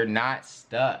stuck. You're not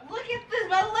stuck. Look at this,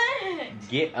 my legs.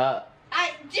 Get up.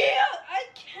 I can't.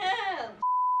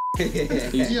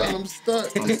 Yeah, I'm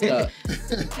stuck. I'm stuck.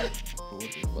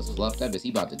 What's fluffed up is he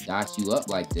about to dot you up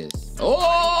like this.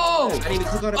 Oh! I didn't even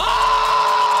click on it.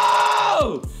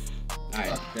 Oh!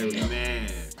 Alright, there we go. Man.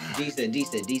 Decent.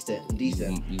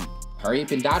 You hurry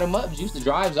up and dot him up. Juice, the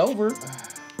drive's over.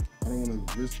 I don't want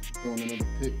to risk throwing another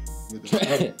pick with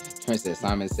the Trent says,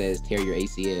 Simon says, tear your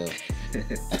ACL.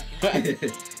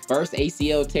 First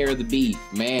ACL tear of the beef.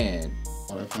 Man.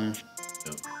 all that plan.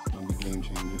 It's gonna be game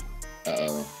changer.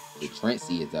 Uh-oh. Did Trent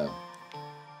see it, though?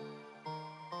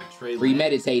 Trey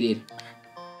Premeditated.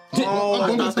 Oh,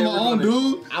 I'm going to my own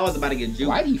dude. I was about to get juked.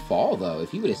 Why'd he fall, though?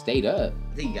 If he would have stayed up.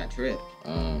 I think he got tripped.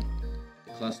 Um,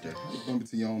 Cluster. Bump it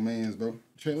to your own mans, bro.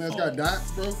 Trent Lance got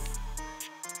dots, bro.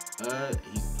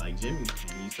 He's like Jimmy.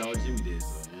 He saw what Jimmy did,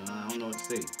 so I don't know what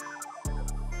to say.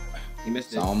 He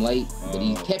missed it. saw him late, but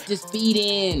he kept his feet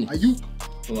in. Are you?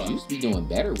 He used to be doing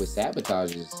better with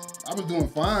sabotages. I was doing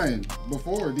fine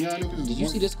before. Dion, it was just Did you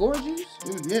see the score, Juice?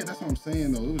 It was, yeah, that's what I'm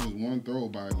saying though. It was just one throw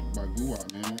by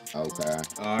Guwap, man. Okay.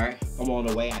 Alright. I'm on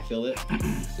the way. I feel it.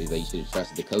 So you should have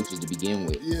trusted the coaches to begin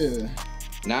with. Yeah.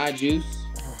 Nah, Juice.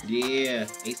 Yeah.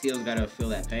 ACL's gotta feel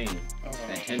that pain.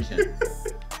 That tension.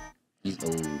 He's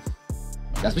old.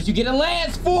 That's what you get a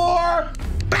lance for!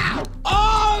 Bow!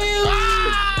 Oh,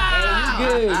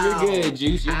 hey, you're good. You're good,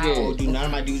 Juice. You're Ow, good. dude, none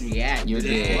of my dudes react. You're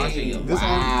They're just good. watching him.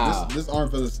 Wow. This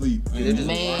arm fell asleep. They're just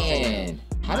watching him. Man,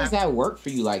 how does that work for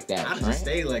you like that, How does it Trent?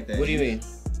 stay like that? What do you mean?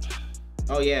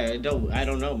 Oh yeah, I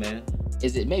don't know, man.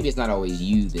 Is it maybe it's not always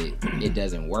you that it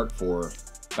doesn't work for,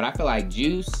 but I feel like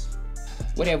Juice.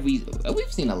 What have we've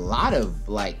seen a lot of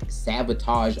like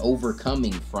sabotage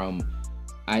overcoming from.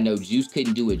 I know Juice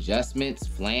couldn't do adjustments.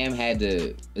 Flam had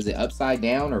to, is it upside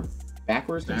down or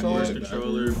backwards controller?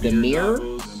 Controller. The mirror?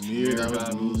 Goggles, The mirror, that was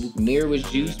goggles. me. Mirror was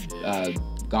Juice,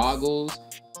 goggles.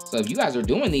 So if you guys are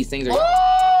doing these things,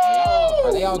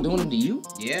 are they all doing them to you?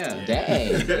 Yeah.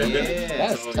 Dang. Yeah.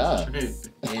 That's tough. It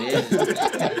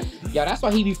is. Yeah, that's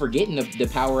why he be forgetting the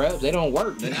power-ups. They don't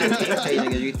work. They're not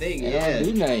game-changing as you think. They Yeah.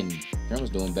 don't do nothing. Trent was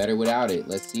doing better without it.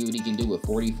 Let's see what he can do with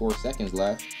 44 seconds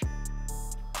left.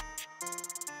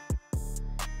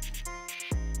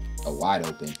 Oh, wide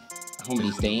open. Did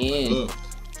he stay in?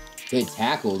 Good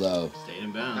tackle, though. Stayed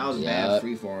in bounds. That was Yeah. bad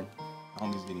free for him.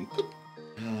 Homie's getting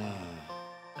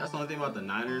That's the only thing about the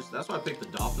Niners. That's why I picked the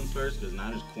Dolphins first, because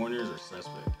Niners corners are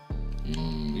suspect.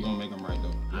 We gonna make them right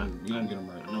though. We gonna get them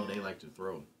I right. know they like to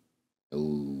throw.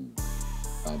 Ooh.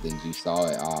 I don't think you saw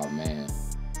it. Oh, man.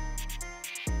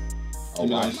 Oh, Give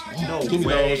me my. those. No Give me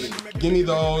way. those. Give me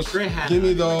those. Trent had Give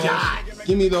me a those. dot.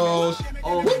 Give me those.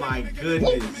 Oh my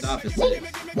goodness. Stop it,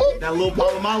 six. That little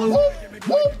Palomalu.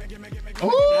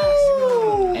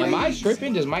 Ooh. Am I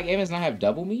tripping? Does Mike Evans not have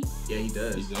double me? Yeah, he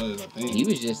does. He does, I think. He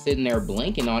was just sitting there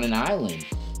blinking on an island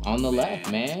on the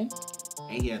left, man.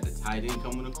 And he had the tight end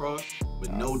coming across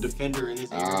with no defender in his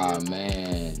Ah, area.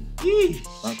 man.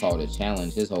 Yeesh. Front called a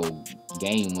challenge. His whole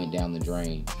game went down the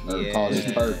drain. Or called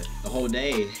his perk. The whole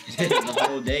day. The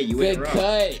whole day. You went Good wrong.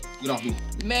 cut. Get off me.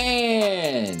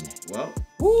 Man. Well,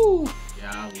 Woo.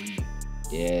 Golly.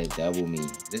 Yeah, double me.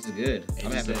 this is good. And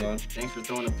I'm he having said, fun. thanks for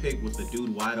throwing a pick with the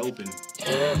dude wide open.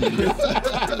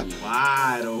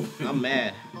 Wide open. I'm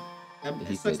mad. He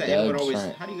It sucks said that everyone Doug always.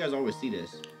 Trent. How do you guys always see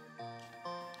this?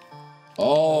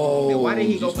 Oh. Man, why did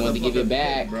he go just for the wanted to give it fucking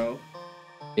back. pick, bro?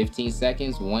 15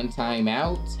 seconds, one time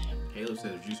out. Caleb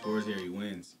said if Drew scores here, he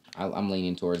wins. I'm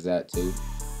leaning towards that too.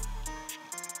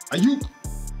 Are you?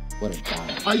 What a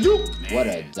dot. Are you? What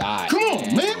a dot. Come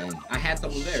on, man. I had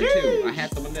someone there too. I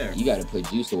had someone there. You got to put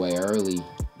Juice away early.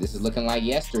 This is looking like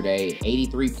yesterday.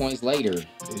 83 points later.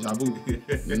 Deja vu.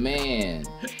 Man.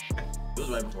 It was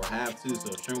right before half too, so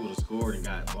Trent would have scored and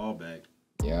got ball back.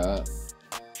 Yeah.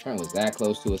 Trent was that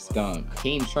close to a skunk.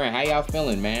 Team Trent, how y'all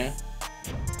feeling, man?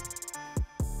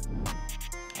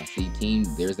 I see team,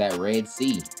 there's that Red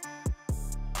Sea.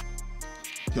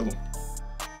 Kill him.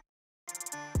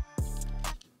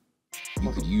 You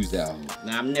You could use that.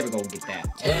 Nah, I'm never gonna get that.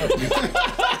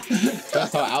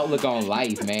 That's our outlook on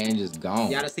life, man. Just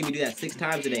gone. You gotta see me do that 6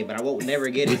 times a day, but I won't never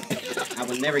get it. I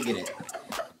will never get it.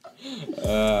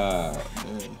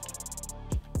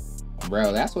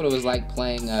 Bro, that's what it was like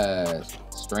playing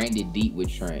Stranded Deep with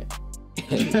Trent.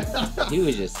 He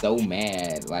was just so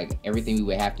mad. Like everything we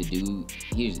would have to do,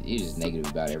 he was just negative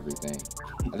about everything.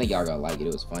 I think y'all gonna like it.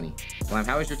 It was funny. Lime,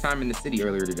 how was your time in the city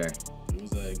earlier today? It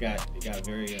was it got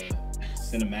very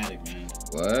cinematic, man.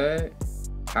 What?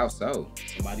 How so?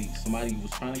 Somebody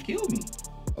was trying to kill me.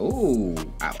 Oh,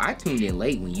 I tuned in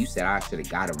late when you said I should have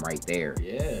got him right there.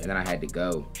 Yeah. And then I had to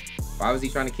go. Why was he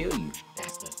trying to kill you?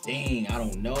 That's the thing. I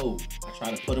don't know. I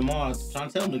tried to put him on. I was trying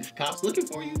to tell him the cops looking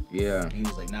for you. Yeah. And he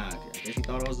was like, nah, I guess he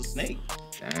thought I was a snake.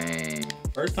 Dang.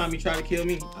 First time he tried to kill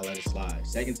me, I let it slide.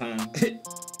 Second time, he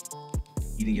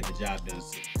didn't get the job done.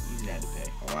 So he just had to pay.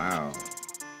 Wow.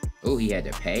 Oh, he had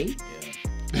to pay?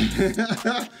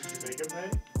 Yeah.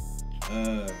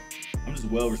 I'm just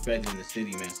well respected in the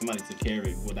city, man. Somebody took care of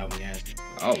it without me asking.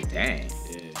 Oh, dang.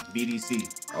 Yeah. BDC.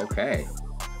 Okay.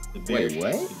 The Bear, Wait,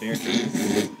 what?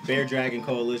 The Bear Dragon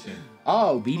Coalition.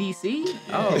 Oh, BDC?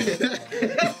 Oh.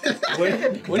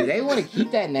 Do they want to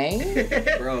keep that name?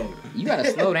 Bro. You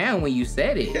gotta slow down when you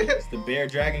said it. It's the Bear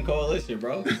Dragon Coalition,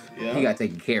 bro. Yeah. You got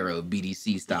taken care of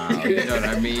BDC style. You know what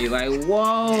I mean? Like,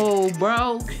 whoa,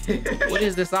 bro. What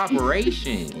is this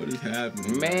operation? What is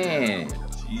happening? Man.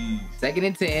 Jeez. 2nd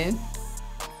and 10.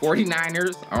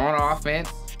 49ers are on offense.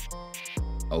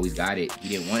 Oh, he's got it. He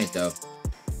didn't want it, though.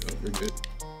 Oh, we're good.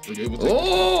 We're good.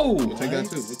 Oh! We'll take that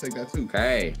too. We'll take that too.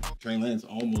 Okay. Trey Lance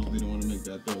almost didn't want to make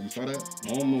that throw. You saw that?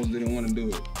 Almost didn't want to do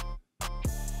it.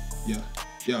 Yeah.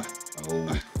 Yeah.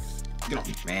 Oh. Get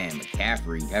off. Man,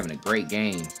 McCaffrey having a great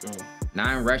game. Let's go.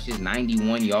 9 rushes,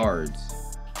 91 yards.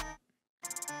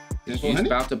 He's 10-400?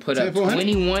 about to put up 10-400?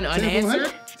 21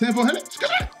 unanswered.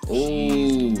 10-400?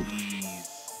 Ooh.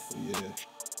 Yeah.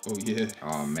 Oh yeah.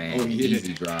 Oh man. Oh, yeah.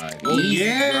 Easy drive. Oh Easy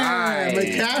yeah. drive.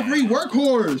 McCaffrey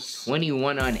workhorse.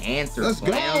 21 unanswered. Let's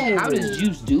go. Slam. How does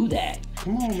Juice do that?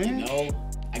 Come on, man. You know,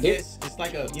 I guess it's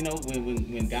like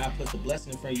when God puts a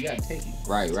blessing in front of you, you gotta take it.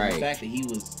 Right, So right. the fact that he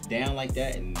was down like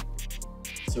that and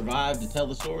survived to tell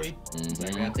the story, it's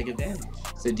like I gotta take advantage.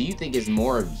 So do you think it's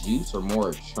more of Juice or more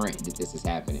of Trent that this is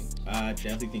happening? I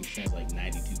definitely think Trent's like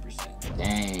 92%.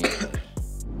 Dang.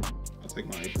 I'll take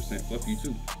my 8%. Fluff you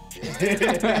too.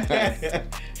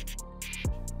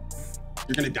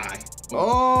 You're gonna die.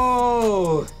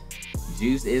 Oh.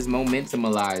 Juice is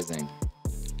momentumalizing.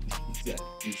 You got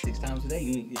 6 times a day,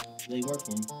 you ain't work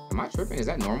for him. Am I tripping? Is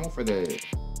that normal for the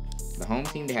home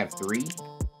team to have 3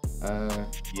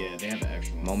 Yeah, they have an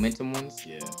extra one. momentum ones?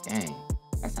 Yeah. Dang.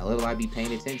 That's how little I be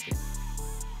paying attention.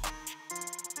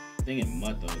 Thing in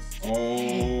Mutt though.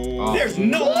 Oh. There's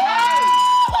no way!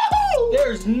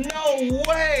 There's no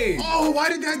way! Oh, why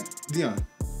did that? Dion.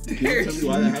 Can you tell me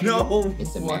why that happened? No.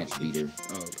 It's a match beater.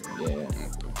 Oh, okay. Yeah.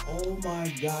 Oh my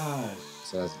gosh.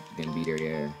 So that's gonna be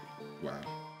there. Wow.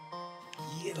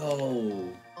 Yo.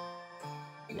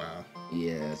 Wow.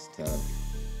 Yeah, it's tough.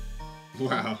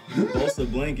 Wow. Bosa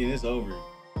blink and it's over.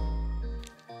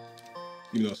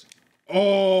 Give me those.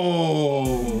 Oh.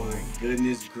 Oh my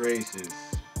goodness gracious.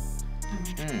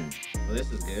 Well,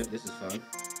 this is good. This is fun.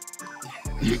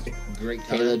 Great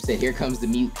time. Caleb said, "Here comes the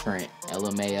mute Trent."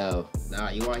 LMAO. Nah,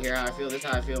 you want to hear how I feel? This is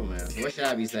how I feel, man. What should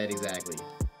I be saying exactly?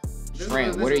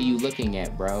 Trent, what are you looking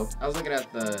at, bro? I was looking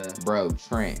at the... Bro,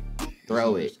 Trent,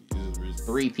 throw it.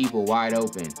 3 people wide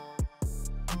open.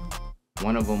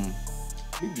 One of them.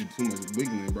 He did too much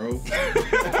wiggling, bro.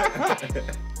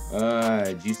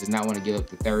 Juice does not want to give up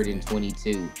the 3rd and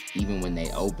 22. Even when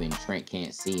they open, Trent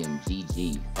can't see him.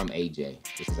 GG from AJ.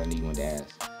 This is I knew you wanted to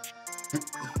ask.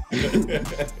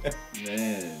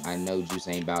 Man. I know Juice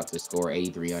ain't about to score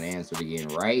 83 unanswered again,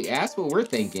 right? That's what we're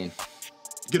thinking.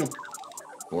 Get him.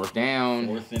 4th down.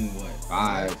 4th and what?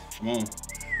 5. Come on.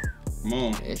 Come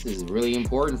on. This is really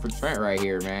important for Trent right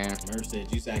here, man. Murph said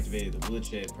Juice activated the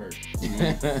woodshed perk.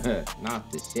 Not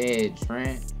the shed,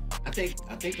 Trent. I think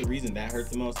the reason that hurt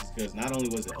the most is because not only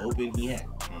was it open, he had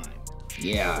time.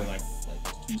 Yeah. For like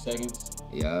 2 seconds.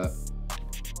 Yeah.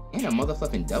 And a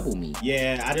motherfucking double me.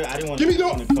 Yeah, I didn't want Give me to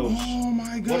the. the coach. Oh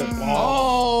my god. What a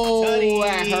ball. Oh, Tutty.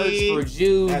 that hurts for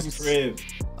Juice. That's crib.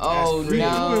 Oh, That's crib. Do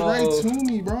it right no. to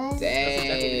me, bro.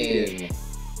 Dang.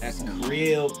 That's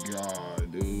crib.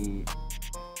 God, dude.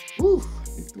 Whew.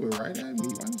 You threw it right at me.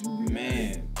 Why did you do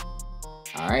Man.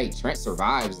 All right, Trent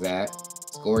survives that.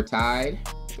 Score tied.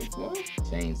 that? The fuck?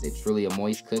 Shane said, truly a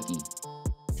moist cookie.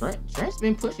 Trent's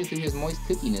been pushing through his moist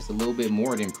cookiness a little bit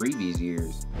more than previous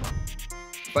years.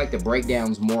 I feel like the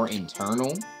breakdown's more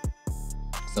internal.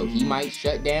 So he might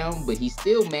shut down, but he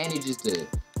still manages to.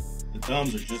 The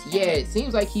thumbs are just fine. Yeah, it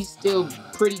seems like he's still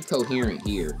pretty coherent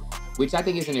here, which I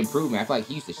think is an improvement. I feel like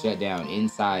he used to shut down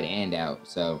inside and out,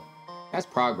 so that's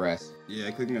progress.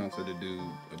 Yeah, clicking onto the dude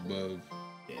above.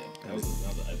 Yeah, that was an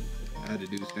epic click. I had to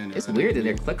do stand there. It's weird that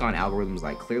their click-on algorithms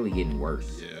like clearly getting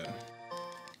worse. Yeah.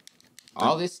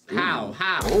 All this. How?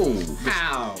 Oh,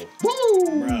 How? woo!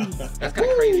 Bruh. That's kind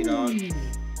of crazy, dog.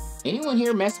 Anyone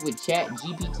here mess with Chat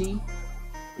GPT?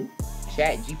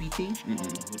 Chat GPT? Who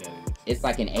that is? It's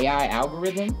like an AI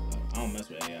algorithm. I don't mess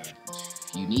with AI.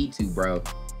 You need to, bro.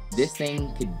 This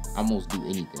thing could almost do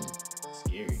anything. It's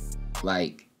scary.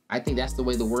 Like, I think that's the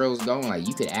way the world's going. Like,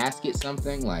 you could ask it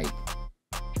something, like,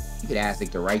 you could ask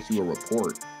it to write you a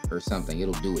report or something.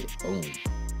 It'll do it. Boom.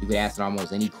 You could ask it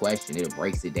almost any question. It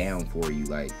breaks it down for you,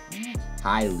 like,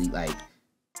 highly, like,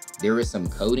 there was some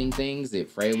coding things that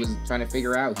Fred was trying to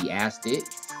figure out. He asked it.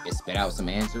 It spit out some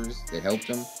answers that helped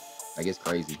him. Like, it's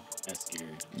crazy. That's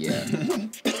scary. Yeah.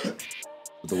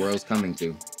 What the world's coming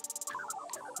to.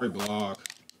 Great block.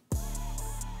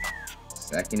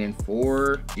 2nd and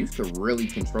 4. You could really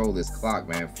control this clock,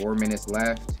 man. 4 minutes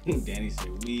left. Danny said,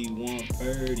 we want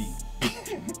Purdy.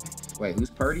 Wait, who's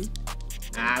Purdy?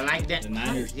 I like that. The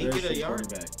Niners He get a third yard.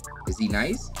 quarterback. Is he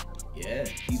nice? Yeah,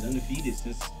 he's undefeated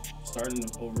since starting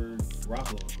over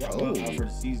Garoppolo. Garoppolo Oh. out for the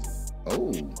season.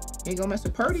 Oh, you ain't gonna mess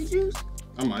with Purdy, Juice?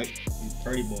 I might. He's a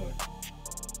Purdy boy.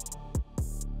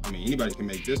 I mean, anybody can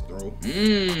make this throw.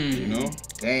 Mmm. You know?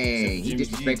 Dang, he Jimmy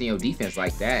G. disrespecting your defense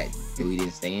like that. Dude, he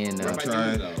didn't stay in. Where my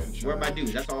tried. dudes, though? Where my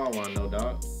dudes? That's all I want to know,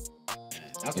 dog.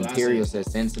 That's what Imperial I said.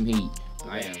 says send some heat.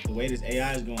 I am. The way this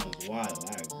AI is going is wild.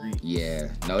 I agree.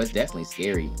 Yeah, no, it's definitely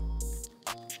scary.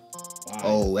 Wow.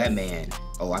 Oh, that man.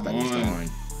 Oh, I thought he was Come on. gone.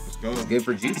 Let's go. It's good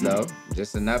for Juice though.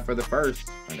 Just enough for the first.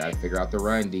 I gotta figure out the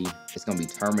run, D. It's gonna be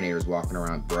Terminators walking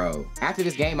around, bro. After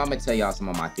this game, I'm gonna tell y'all some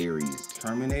of my theories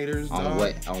Terminators, on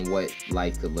dog. what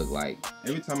life could look like.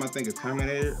 Every time I think of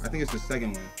Terminator, I think it's the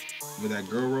second one. Where that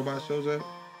girl robot shows up.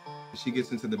 And she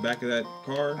gets into the back of that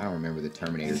car. I don't remember the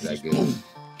Terminators that good.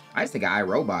 I just think of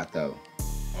iRobot though.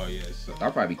 Oh, yeah. So,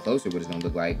 I'll probably be closer what it's gonna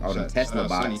look like. All them Tesla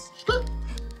bots.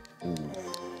 Ooh.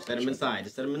 Set him inside.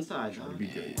 Just set him inside, dog. be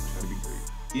great. Try to be great.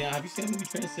 Yeah, have you seen that movie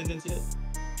Transcendence yet?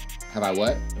 Have I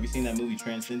what? Have you seen that movie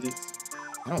Transcendence?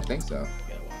 I don't think so. You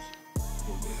gotta watch it.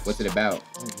 What's it about?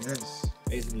 Oh, yes.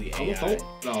 Basically, Oh, AI.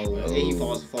 no, he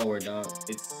falls forward, dog.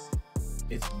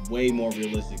 It's way more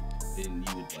realistic than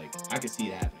you would like. I could see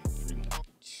it happening. Pretty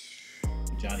much.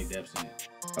 Johnny Depp's in it.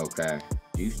 Okay.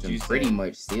 Houston Juice pretty said-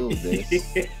 much sealed this.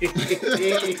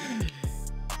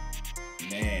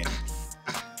 Man,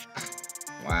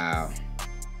 Wow.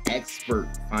 Expert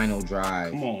final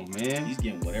drive. Come on, man. he's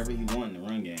getting whatever he wants in the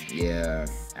run game. Yeah.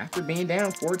 After being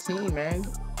down 14, man.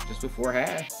 Just before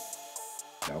half.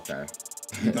 Okay.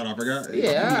 You thought I forgot?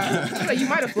 Yeah. I feel like you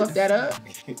might have fluffed that up.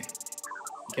 He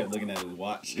kept looking at his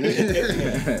watch. Why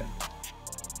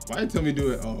didn't tell me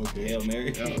do it? Oh, okay. Hail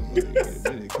Mary. Yeah, I was like, wait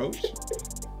a minute, coach.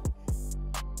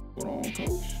 Hold on, coach.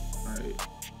 All right.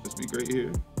 Let's be great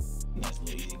here. Nice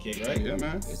little easy kick, right? Yeah,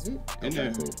 man. Is it? In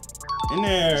there. Cool. In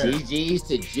there. GG's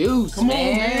to Juice, Come on,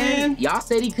 man. man. Y'all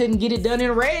said he couldn't get it done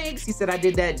in regs. He said I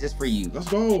did that just for you. Let's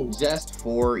go. Just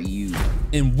for you.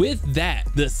 And with that,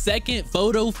 the second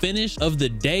photo finish of the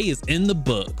day is in the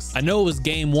books. I know it was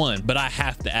game 1, but I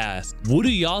have to ask, what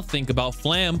do y'all think about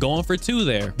Flam going for 2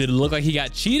 there? Did it look like he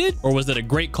got cheated, or was it a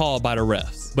great call by the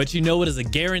refs? But you know what is a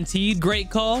guaranteed great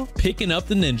call? Picking up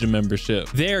the Ninja membership.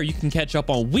 There, you can catch up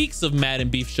on weeks of Madden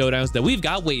Beef showdowns that we've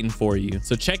got waiting for you.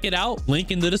 So check it out,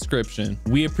 link in the description.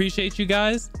 We appreciate you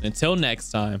guys. Until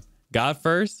next time, God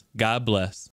first, God bless.